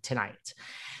fuck him tonight.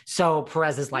 So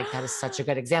Perez is like, that is such a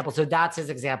good example. So that's his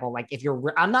example. Like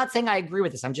I'm not saying I agree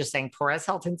with this. I'm just saying Perez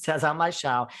Hilton says on my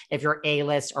show, if you're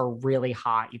A-list or really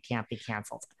hot, you can't be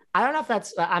canceled. I don't know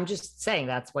if I'm just saying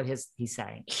that's what he's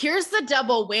saying. Here's the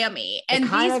double whammy. And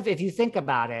if you think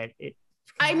about it,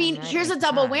 here's a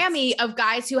double whammy of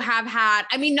guys who have had,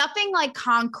 nothing like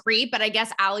concrete, but I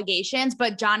guess allegations,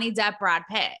 but Johnny Depp, Brad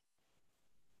Pitt.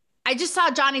 I just saw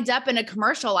Johnny Depp in a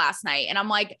commercial last night, and I'm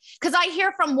like, because I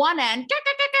hear from one end,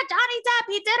 Johnny Depp,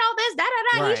 he did all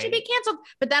this, he should be canceled.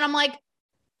 But then I'm like,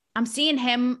 I'm seeing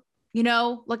him,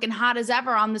 looking hot as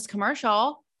ever on this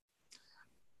commercial.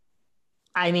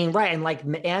 I mean, right.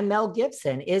 And Mel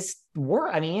Gibson is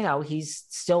he's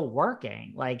still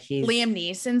working. Like Liam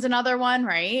Neeson's another one,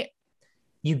 right?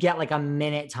 You get like a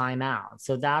minute timeout.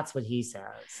 So that's what he says.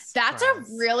 That's a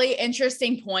really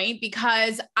interesting point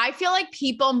because I feel like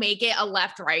people make it a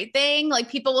left-right thing. Like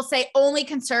people will say only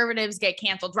conservatives get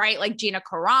canceled, right? Like Gina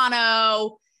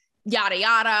Carano, yada,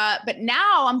 yada. But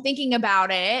now I'm thinking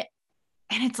about it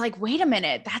and it's like, wait a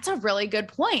minute, that's a really good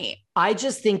point. I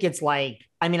just think it's like,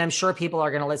 I'm sure people are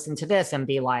going to listen to this and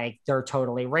be like, they're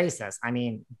totally racist.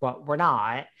 But we're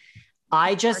not.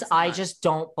 I just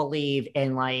don't believe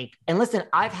in and listen,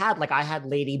 I had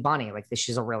Lady Bunny,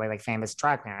 she's a really famous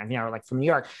drag queen, from New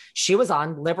York. She was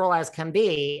on Liberal as Can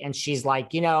Be. And she's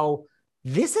like,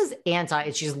 this is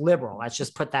she's liberal. Let's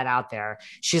just put that out there.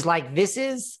 She's like, this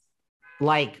is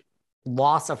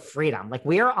loss of freedom.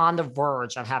 We are on the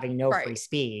verge of having no free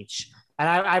speech. And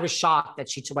I was shocked that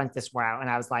she went this route. And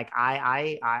I was like,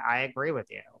 I agree with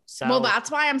you. So, well, that's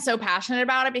why I'm so passionate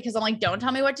about it because I'm like, don't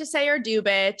tell me what to say or do,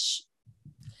 bitch.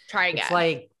 Try again.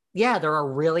 It's there are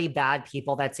really bad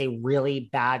people that say really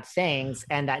bad things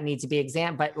and that need to be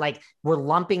examined. But we're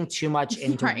lumping too much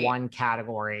into one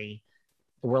category.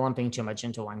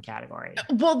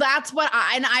 Well, that's what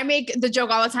I make the joke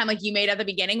all the time, like you made at the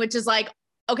beginning, which is like,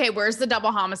 okay, where's the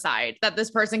double homicide that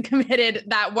this person committed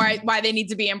that why they need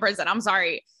to be in prison? I'm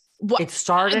sorry. It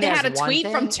started. They had a tweet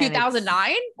from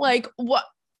 2009. Like what?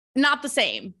 Not the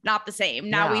same. Now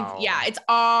it's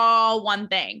all one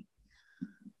thing.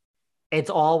 It's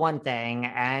all one thing.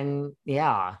 And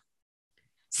yeah.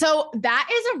 So that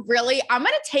is I'm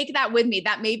going to take that with me,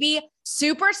 that maybe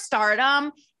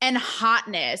superstardom and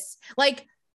hotness. Like,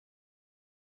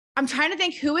 I'm trying to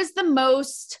think who is the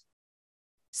most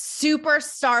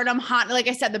superstardom hot. Like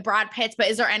I said, the Brad Pitts, but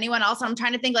is there anyone else? I'm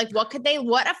trying to think, like,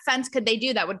 what offense could they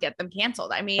do that would get them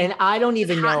canceled? I mean, and I don't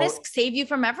even know. Save you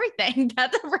from everything.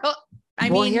 That's a real,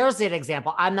 well, here's an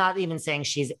example. I'm not even saying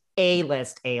she's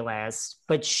A-list,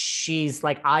 but she's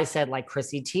like I said, like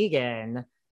Chrissy Teigen.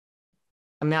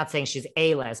 I'm not saying she's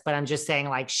A-list, but I'm just saying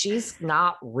like she's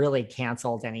not really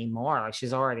canceled anymore. Like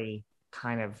she's already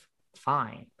kind of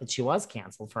fine, but she was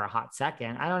canceled for a hot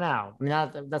second. I don't know. I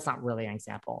mean, that's not really an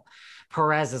example.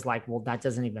 Perez is like, well, that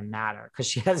doesn't even matter because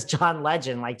she has John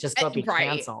Legend. Like, just go be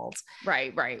canceled.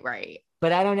 Right.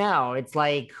 But I don't know. It's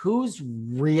like, who's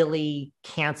really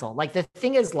canceled? Like, the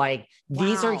thing is, like,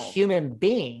 these are human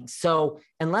beings. So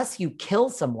unless you kill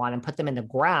someone and put them in the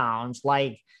ground,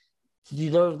 like,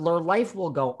 their life will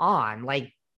go on.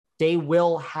 Like, they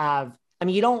will have, I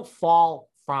mean, you don't fall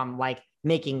from like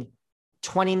making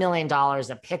 $20 million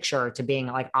a picture to being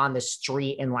like on the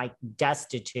street and like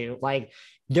destitute. Like,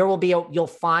 there will be you'll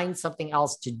find something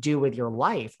else to do with your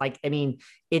life. Like, I mean,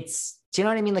 do you know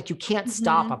what I mean? Like, you can't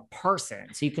stop a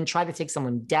person. So you can try to take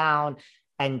someone down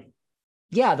and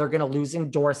yeah, they're going to lose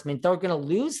endorsement. They're going to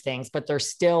lose things, but they're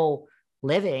still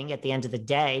living at the end of the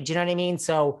day. Do you know what I mean?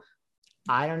 So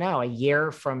I don't know, a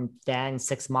year from then,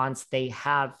 6 months, they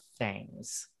have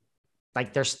things.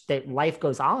 Like life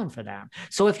goes on for them.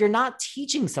 So if you're not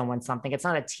teaching someone something, it's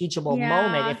not a teachable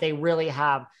moment. If they really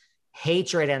have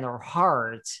hatred in their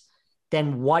heart,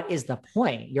 then what is the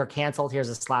point? You're canceled. Here's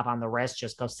a slap on the wrist.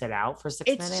 Just go sit out for 6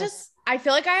 minutes. It's just, I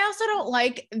feel like I also don't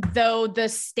like though the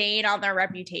stain on their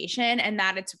reputation and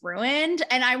that it's ruined.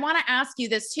 And I want to ask you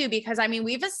this too, because I mean,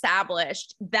 we've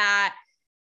established that,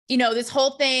 you know, this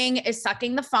whole thing is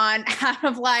sucking the fun out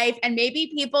of life and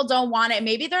maybe people don't want it.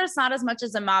 Maybe there's not as much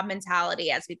as a mob mentality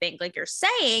as we think, like you're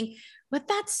saying. With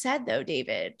that said though,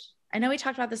 David, I know we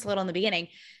talked about this a little in the beginning.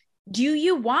 Do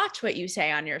you watch what you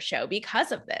say on your show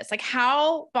because of this? Like,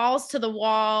 how balls to the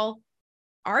wall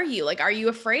are you? Like, are you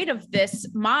afraid of this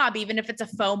mob, even if it's a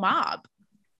faux mob?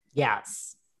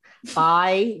 Yes.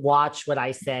 I watch what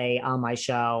I say on my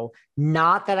show.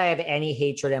 Not that I have any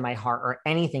hatred in my heart or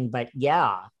anything, but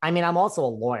yeah. I mean, I'm also a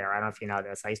lawyer. I don't know if you know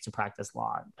this. I used to practice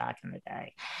law back in the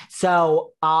day.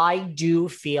 So I do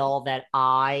feel that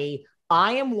I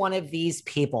am one of these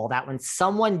people that when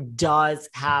someone does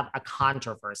have a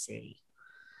controversy,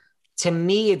 to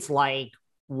me, it's like,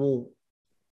 well,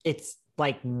 it's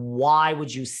like, why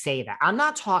would you say that? I'm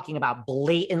not talking about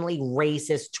blatantly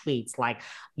racist tweets. Like,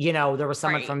 you know, there was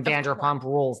someone from Vanderpump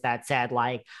Rules that said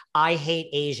like, I hate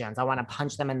Asians. I want to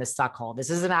punch them in the suck hole.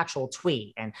 This is an actual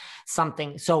tweet and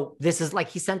something. So this is like,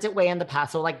 he sent it way in the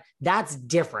past. So like, that's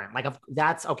different. Like,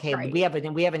 that's okay. Right. We have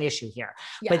an issue here.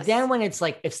 Yes. But then when it's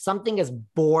like, if something is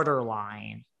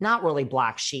borderline, not really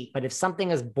black sheep, but if something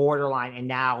is borderline and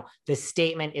now the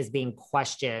statement is being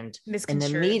questioned in the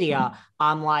media,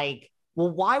 I'm like, well,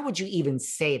 why would you even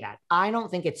say that? I don't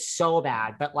think it's so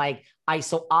bad, but like,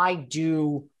 I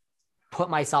do put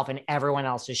myself in everyone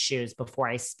else's shoes before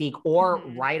I speak or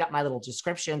write up my little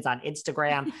descriptions on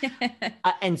Instagram.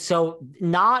 And so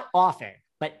not often,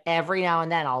 but every now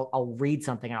and then I'll read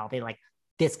something and I'll be like,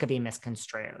 this could be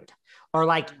misconstrued. Or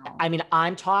like, I mean,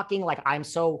 I'm talking like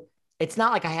it's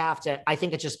not like I have to, I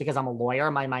think it's just because I'm a lawyer.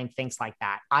 My mind thinks like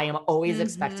that. I am always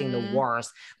expecting the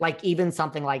worst. Like even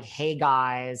something like, hey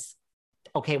guys,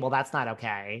 okay, well, that's not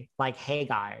okay. Like, hey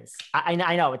guys,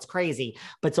 I know it's crazy,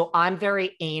 but so I'm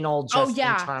very anal just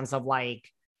in terms of like,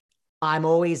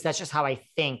 that's just how I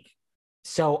think.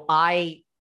 So I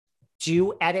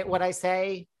do edit what I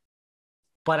say,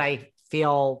 but I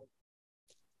feel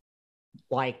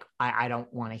like I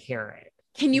don't want to hear it.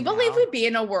 Can you believe we'd be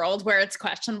in a world where it's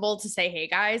questionable to say, hey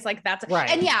guys, like that's right.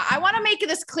 And yeah, I want to make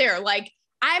this clear. Like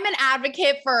I'm an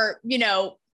advocate for, you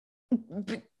know,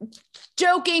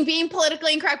 joking, being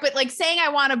politically incorrect, but like saying I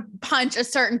want to punch a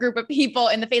certain group of people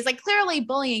in the face, like clearly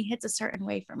bullying hits a certain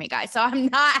way for me, guys. So I'm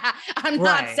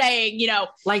not saying, you know,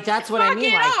 like that's what I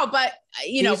mean. Like, but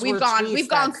you know, we've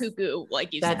gone cuckoo,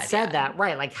 like you said. That,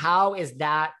 right. Like, how is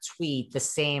that tweet the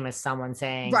same as someone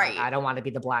saying, right, I don't want to be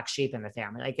the black sheep in the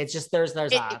family? Like, it's just, there's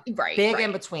a big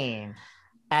in between.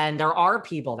 And there are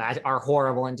people that are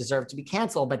horrible and deserve to be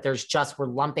canceled, but we're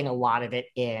lumping a lot of it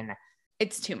in.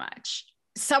 It's too much.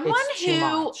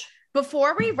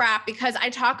 Before we wrap, because I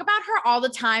talk about her all the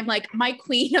time, like my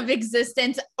queen of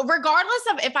existence, regardless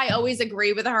of if I always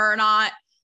agree with her or not,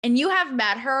 and you have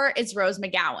met her, is Rose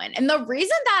McGowan. And the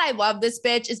reason that I love this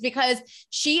bitch is because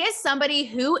she is somebody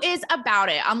who is about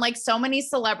it. Unlike so many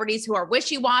celebrities who are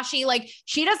wishy-washy, like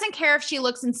she doesn't care if she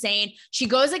looks insane. She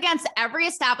goes against every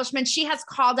establishment. She has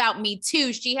called out Me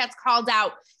Too. She has called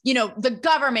out, you know, the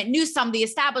government, Newsom, the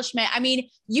establishment. I mean,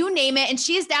 you name it. And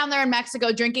she's down there in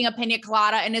Mexico drinking a pina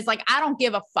colada and is like, I don't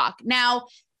give a fuck. Now,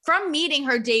 from meeting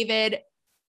her, David,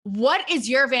 what is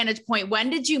your vantage point? When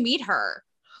did you meet her?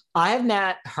 I have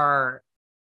met her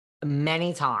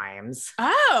many times.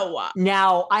 Oh.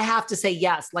 Now, I have to say,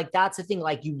 yes, like that's the thing.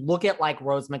 Like you look at like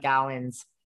Rose McGowan's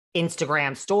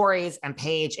Instagram stories and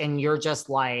page, and you're just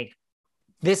like,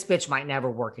 this bitch might never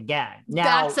work again. Now,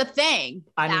 that's the thing.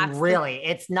 I mean, really,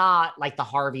 it's not like the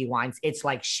Harvey Wines. It's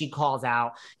like she calls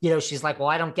out, you know, she's like, well,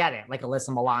 I don't get it. Like Alyssa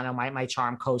Milano, my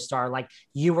Charm co-star, like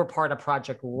you were part of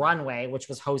Project Runway, which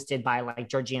was hosted by like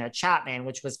Georgina Chapman,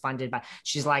 which was funded by,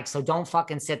 she's like, so don't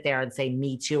fucking sit there and say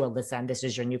Me Too, Alyssa, and this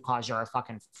is your new cause. You're a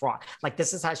fucking fraud. Like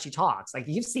this is how she talks. Like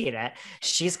you've seen it.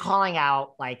 She's calling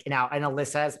out like, you know, and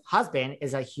Alyssa's husband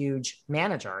is a huge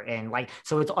manager. And like,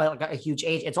 so it's like a huge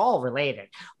age. It's all related.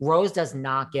 Rose does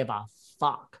not give a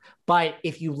fuck. But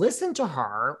if you listen to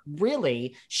her,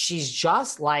 really, she's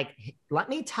just like, let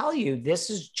me tell you, this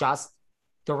is just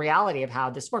the reality of how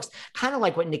this works. Kind of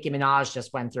like what Nicki Minaj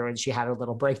just went through and she had a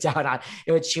little breakdown on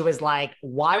it. She was like,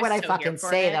 why would I fucking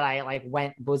say that I like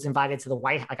was invited to the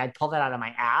White House? Like I'd pull that out of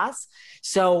my ass.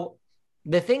 So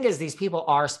the thing is, these people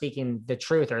are speaking the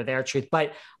truth or their truth,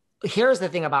 but here's the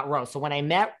thing about Rose. So when I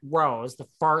met Rose the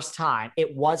first time,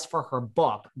 it was for her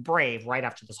book, Brave, right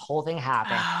after this whole thing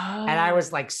happened. Oh, and I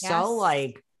was like, so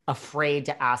like afraid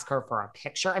to ask her for a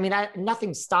picture. I mean,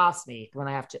 nothing stops me when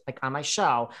I have to, like on my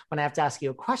show, when I have to ask you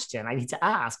a question, I need to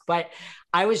ask. But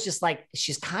I was just like,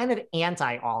 she's kind of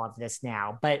anti all of this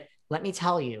now. But let me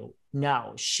tell you,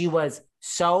 no, she was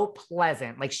so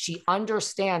pleasant. Like she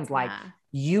understands, like,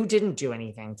 you didn't do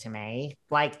anything to me.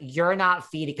 Like you're not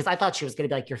feeding, because I thought she was going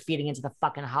to be like, you're feeding into the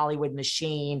fucking Hollywood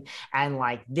machine. And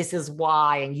like, this is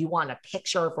why, and you want a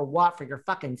picture for what, for your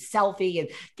fucking selfie. And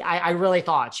I really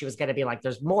thought she was going to be like,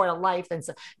 there's more to life than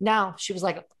so. No, she was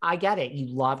like, I get it.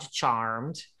 You loved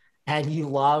Charmed and you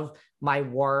love my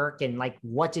work. And like,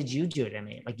 what did you do to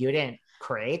me? Like you didn't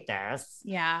create this.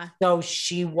 Yeah. So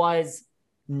she was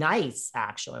nice,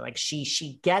 actually. Like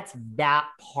she gets that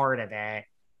part of it.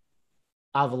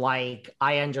 Of like,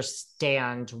 I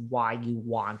understand why you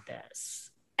want this.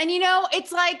 And, you know,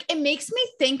 it's like, it makes me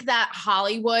think that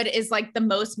Hollywood is like the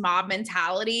most mob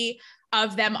mentality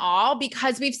of them all,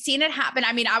 because we've seen it happen.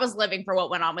 I mean, I was living for what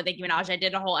went on with Nicki Minaj. I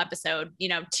did a whole episode, you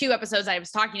know, 2 episodes I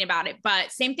was talking about it,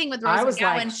 but same thing with Rose McGowan. I was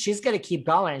like, she's going to keep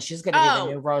going. She's going to be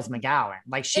the new Rose McGowan.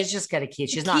 Like she's just going to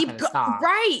she's not going to stop.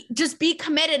 Right. Just be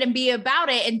committed and be about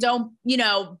it and don't, you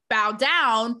know, bow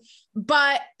down.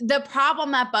 But the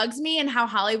problem that bugs me and how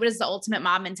Hollywood is the ultimate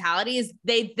mob mentality is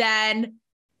they then,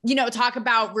 you know, talk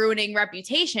about ruining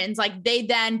reputations. Like they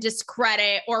then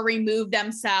discredit or remove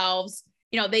themselves.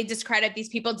 You know, they discredit these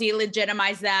people,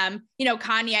 delegitimize them. You know,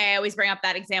 Kanye, I always bring up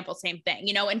that example, same thing,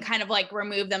 you know, and kind of like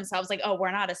remove themselves like, oh,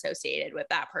 we're not associated with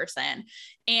that person.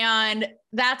 And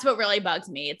that's what really bugs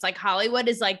me. It's like Hollywood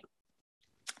is like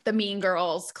the Mean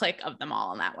Girls clique of them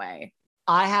all in that way.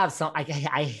 I have some, I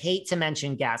hate to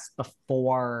mention guests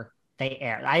before they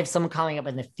air. I have someone coming up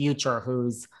in the future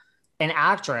who's an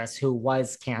actress who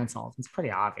was canceled. It's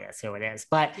pretty obvious who it is,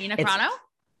 but Gina Carano?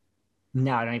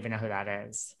 No, I don't even know who that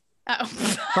is.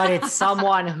 Oh. But it's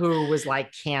someone who was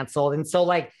like canceled. And so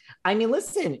like, I mean,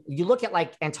 listen, you look at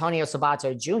like Antonio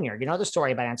Sabato Jr., you know, the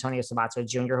story about Antonio Sabato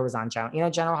Jr., who was on,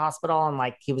 General Hospital, and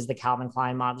like, he was the Calvin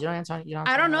Klein mob. You know, Antonio,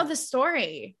 I don't know the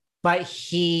story. But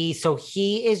he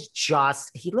is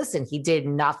just, he did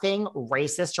nothing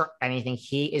racist or anything.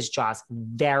 He is just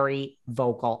very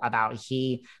vocal about,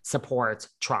 he supports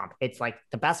Trump. It's like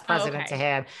the best president to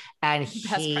him. And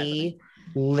he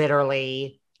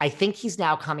literally, I think he's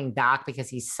now coming back because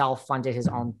he self-funded his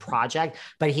own project,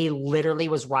 but he literally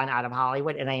was run out of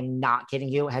Hollywood. And I'm not kidding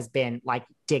you, has been like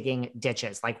digging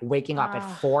ditches, like waking up at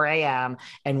 4 a.m.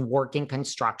 and working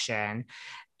construction.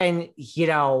 And, you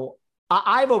know,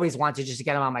 I've always wanted just to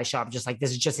get him on my show. I'm just like,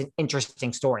 this is just an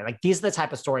interesting story. Like these are the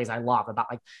type of stories I love about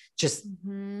like just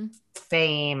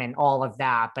fame and all of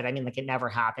that. But I mean, like it never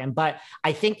happened. But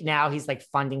I think now he's like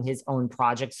funding his own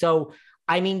project. So,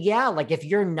 I mean, yeah, like if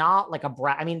you're not like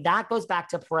I mean, that goes back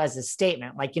to Perez's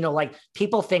statement. Like, you know, like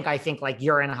people think, I think like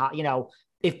you're in, you know,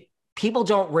 if people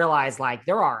don't realize like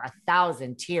there are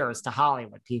 1,000 tiers to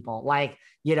Hollywood people, like,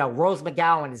 you know, Rose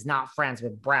McGowan is not friends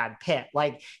with Brad Pitt.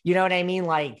 Like, you know what I mean?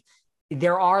 Like,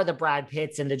 there are the Brad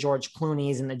Pitts and the George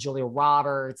Clooney's and the Julia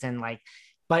Roberts and like,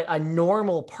 but a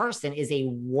normal person is a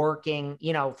working,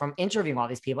 you know, from interviewing all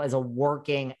these people, is a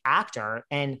working actor.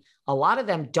 And a lot of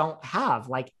them don't have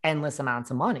like endless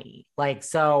amounts of money. Like,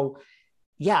 so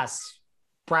yes,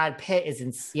 Brad Pitt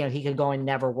isn't, you know, he could go and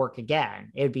never work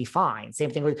again. It'd be fine.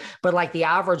 Same thing with, but like the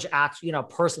average you know,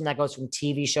 person that goes from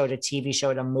TV show to TV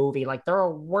show to movie, like they're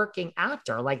a working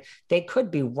actor. Like they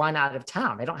could be run out of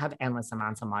town. They don't have endless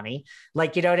amounts of money.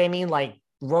 Like, you know what I mean? Like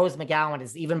Rose McGowan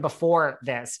is, even before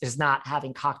this, is not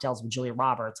having cocktails with Julia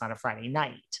Roberts on a Friday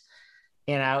night,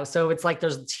 you know? So it's like,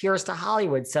 there's tears to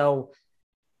Hollywood. So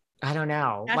I don't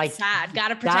know. That's like sad. Got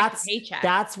to protect the paycheck.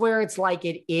 That's where it's like,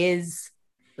 it is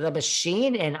the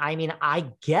machine. And I mean, I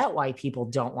get why people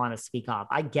don't want to speak up.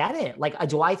 I get it. Like,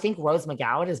 do I think Rose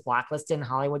McGowan is blacklisted in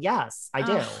Hollywood? Yes, I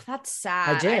do. That's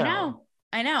sad. I do.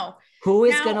 I know. Who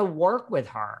is going to work with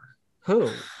her?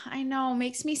 Who? I know.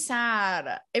 Makes me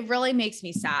sad. It really makes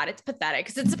me sad. It's pathetic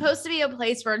because it's supposed to be a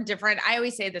place where I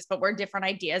always say this, but where different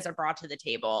ideas are brought to the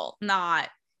table, not,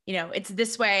 you know, it's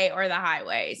this way or the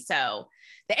highway. So,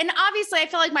 and obviously I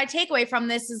feel like my takeaway from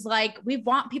this is like,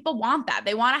 people want that.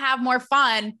 They want to have more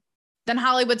fun than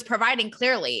Hollywood's providing,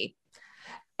 clearly.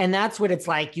 And that's what it's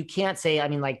like. You can't say, I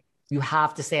mean, like, you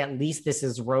have to say, at least this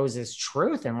is Rose's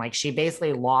truth. And like, she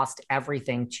basically lost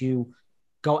everything to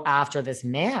go after this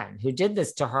man who did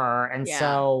this to her. And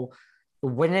so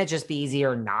wouldn't it just be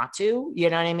easier not to,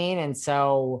 you know what I mean? And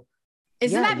so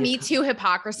isn't that Me Too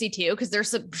hypocrisy too? Because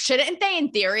shouldn't they, in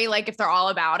theory, like if they're all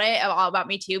about it, all about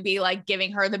Me Too, be like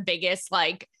giving her the biggest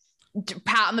like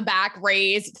pat on the back,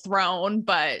 raise, throne?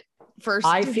 But first,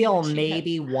 I feel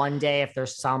maybe one day if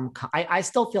there's some, I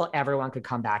still feel everyone could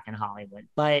come back in Hollywood,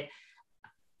 but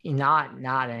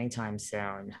not anytime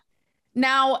soon.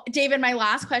 Now, David, my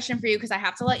last question for you, because I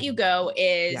have to let you go,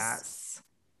 is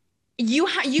you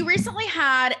recently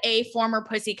had a former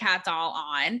Pussycat Doll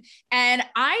on, and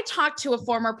I talked to a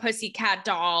former Pussycat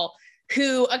Doll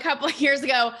who a couple of years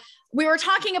ago, we were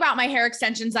talking about my hair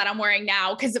extensions that I'm wearing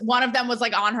now, because one of them was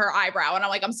like on her eyebrow. And I'm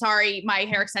like, I'm sorry, my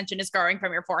hair extension is growing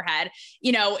from your forehead.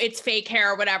 You know, it's fake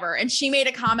hair or whatever. And she made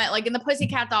a comment like, in the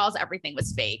Pussycat Dolls, everything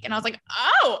was fake. And I was like,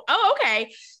 oh,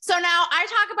 okay. So now I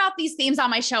talk about these themes on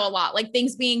my show a lot, like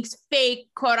things being fake,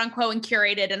 quote unquote, and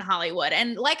curated in Hollywood.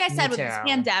 And like I said, with this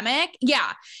pandemic,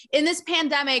 in this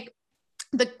pandemic,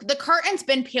 the curtain's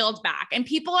been peeled back and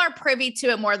people are privy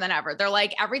to it more than ever. They're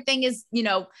like, everything is, you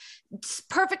know,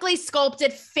 perfectly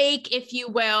sculpted, fake, if you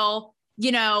will,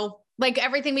 you know, like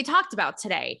everything we talked about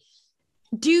today.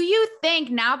 Do you think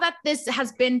now that this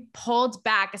has been pulled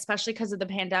back, especially because of the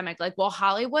pandemic, like, will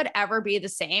Hollywood ever be the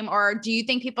same? Or do you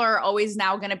think people are always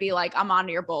now going to be like, I'm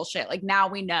onto your bullshit? Like now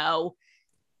we know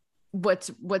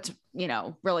what's, you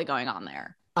know, really going on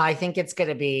there. I think it's going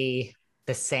to be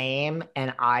the same.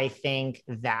 And I think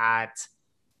that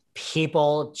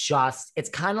people just, it's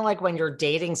kind of like when you're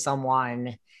dating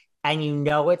someone and you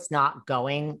know it's not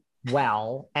going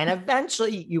well, and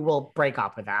eventually you will break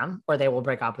up with them or they will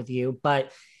break up with you,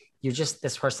 but you're just,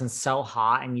 this person's so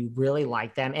hot and you really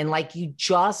like them. And like, you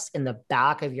just in the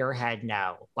back of your head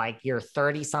know, like you're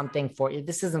 30 something, 40,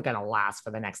 this isn't going to last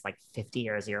for the next like 50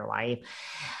 years of your life.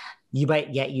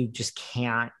 But yet you just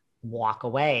can't walk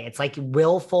away. It's like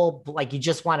willful, like you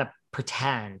just want to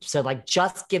pretend. So like,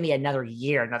 just give me another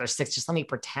year, another 6, just let me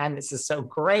pretend this is so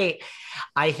great.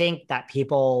 I think that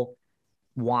people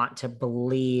want to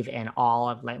believe in all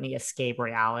of, let me escape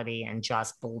reality and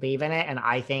just believe in it. And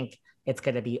I think it's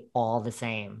going to be all the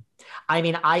same. I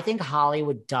mean, I think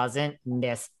Hollywood doesn't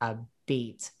miss a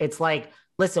beat. It's like,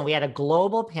 listen, we had a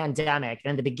global pandemic. And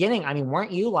in the beginning, I mean,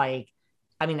 weren't you like,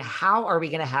 I mean, how are we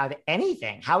going to have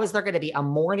anything? How is there going to be a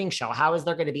morning show? How is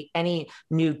there going to be any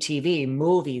new TV,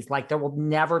 movies? Like there will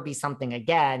never be something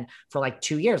again for like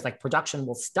 2 years. Like production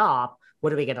will stop.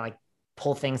 What are we going to like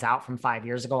pull things out from 5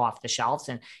 years ago off the shelves?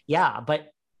 And but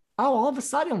all of a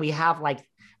sudden we have like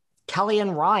Kelly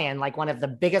and Ryan, like one of the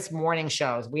biggest morning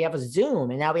shows. We have a Zoom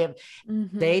and now we have,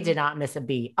 they did not miss a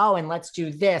beat. Oh, and let's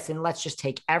do this. And let's just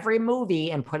take every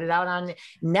movie and put it out on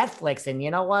Netflix. And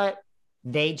you know what?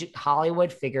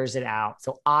 Hollywood figures it out.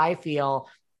 So I feel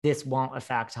this won't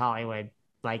affect Hollywood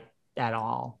like at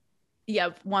all.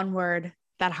 Yep. One word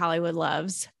that Hollywood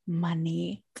loves: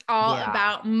 money. It's all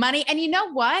about money. And you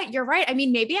know what? You're right. I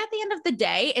mean, maybe at the end of the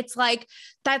day, it's like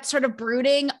that sort of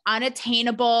brooding,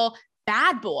 unattainable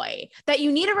bad boy that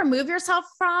you need to remove yourself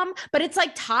from, but it's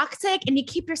like toxic and you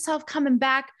keep yourself coming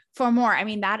back for more. I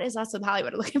mean, that is us with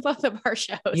Hollywood. Look at both of our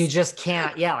shows. You just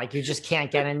can't, like, you just can't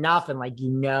get enough. And like,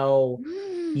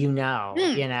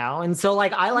 and so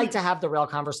like, I like to have the real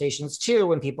conversations too,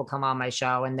 when people come on my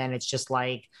show, and then it's just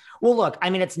like, well, look, I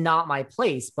mean, it's not my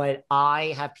place, but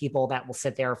I have people that will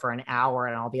sit there for an hour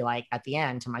and I'll be like, at the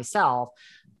end to myself,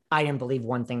 I didn't believe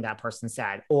one thing that person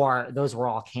said, or those were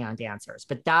all canned answers.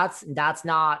 But that's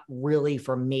not really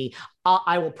for me.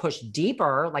 I will push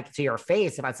deeper, like to your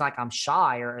face, if it's like I'm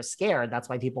shy or scared. That's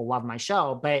why people love my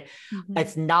show. But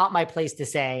it's not my place to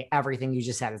say everything you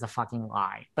just said is a fucking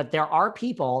lie. But there are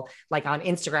people, like on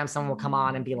Instagram, someone will come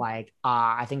on and be like,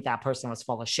 I think that person was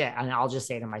full of shit. And I'll just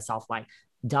say to myself, like,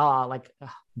 duh, like,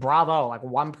 bravo, like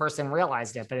one person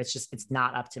realized it, but it's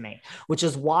not up to me. Which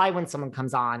is why when someone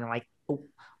comes on and like,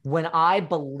 when I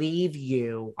believe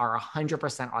you are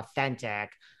 100% authentic,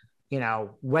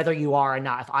 whether you are or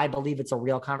not, if I believe it's a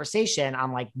real conversation,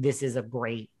 I'm like, this is a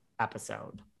great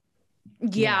episode.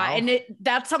 Yeah. And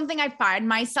that's something I find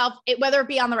myself, whether it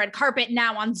be on the red carpet,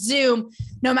 now on Zoom,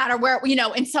 no matter where,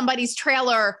 in somebody's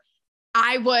trailer,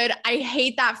 I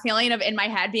hate that feeling of in my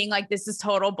head being like, this is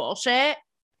total bullshit.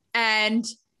 And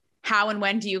how and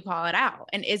when do you call it out?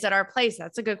 And is it our place?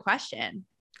 That's a good question.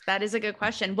 That is a good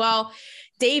question. Well,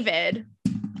 David,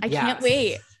 I can't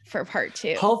wait for part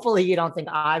 2. Hopefully you don't think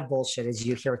I've bullshitted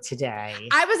you here today.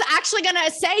 I was actually going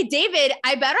to say, David,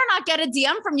 I better not get a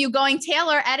DM from you going,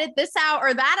 Taylor, edit this out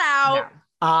or that out.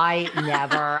 No,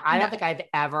 I don't think I've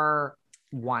ever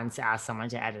once asked someone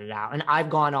to edit it out. And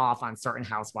I've gone off on certain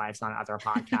housewives on other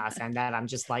podcasts and that I'm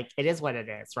just like, it is what it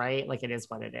is, right? Like it is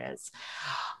what it is.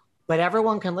 But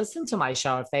everyone can listen to my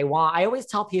show if they want. I always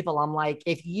tell people, I'm like,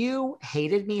 if you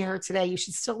hated me here today, you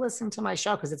should still listen to my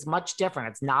show because it's much different.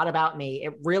 It's not about me.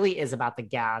 It really is about the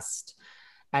guest.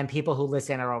 And people who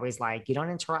listen are always like, you don't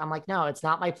interrupt. I'm like, no, it's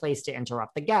not my place to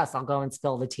interrupt the guest. I'll go and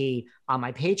spill the tea on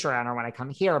my Patreon or when I come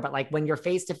here. But like when you're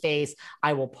face to face,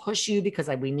 I will push you because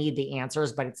we need the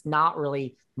answers, but it's not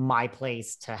really my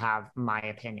place to have my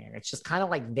opinion. It's just kind of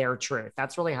like their truth.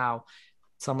 That's really how.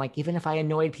 So I'm like, even if I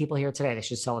annoyed people here today, they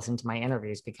should still listen to my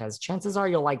interviews because chances are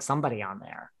you'll like somebody on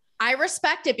there. I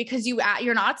respect it because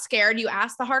you're not scared. You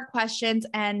ask the hard questions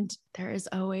and there is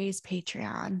always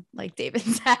Patreon, like David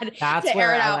said. That's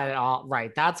where I let it all,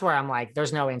 right. That's where I'm like,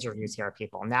 there's no interviews here,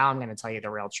 people. Now I'm going to tell you the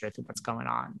real truth of what's going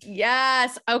on.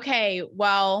 Yes. Okay.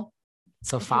 Well,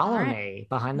 so follow me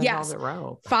behind the velvet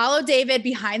rope. Follow David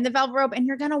behind the velvet rope. And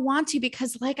you're going to want to,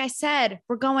 because like I said,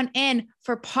 we're going in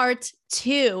for part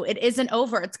 2. It isn't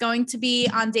over. It's going to be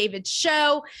on David's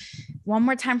show. One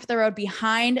more time for the road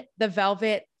behind the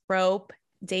velvet rope.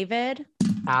 David.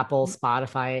 Apple,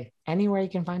 Spotify, anywhere you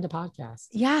can find a podcast.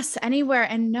 Yes. Anywhere.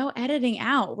 And no editing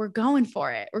out. We're going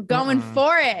for it. We're going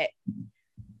for it.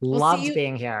 Loved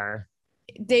being here.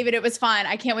 David, it was fun.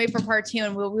 I can't wait for part 2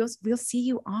 and we'll see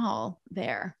you all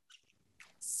there.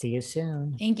 See you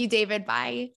soon. Thank you, David. Bye.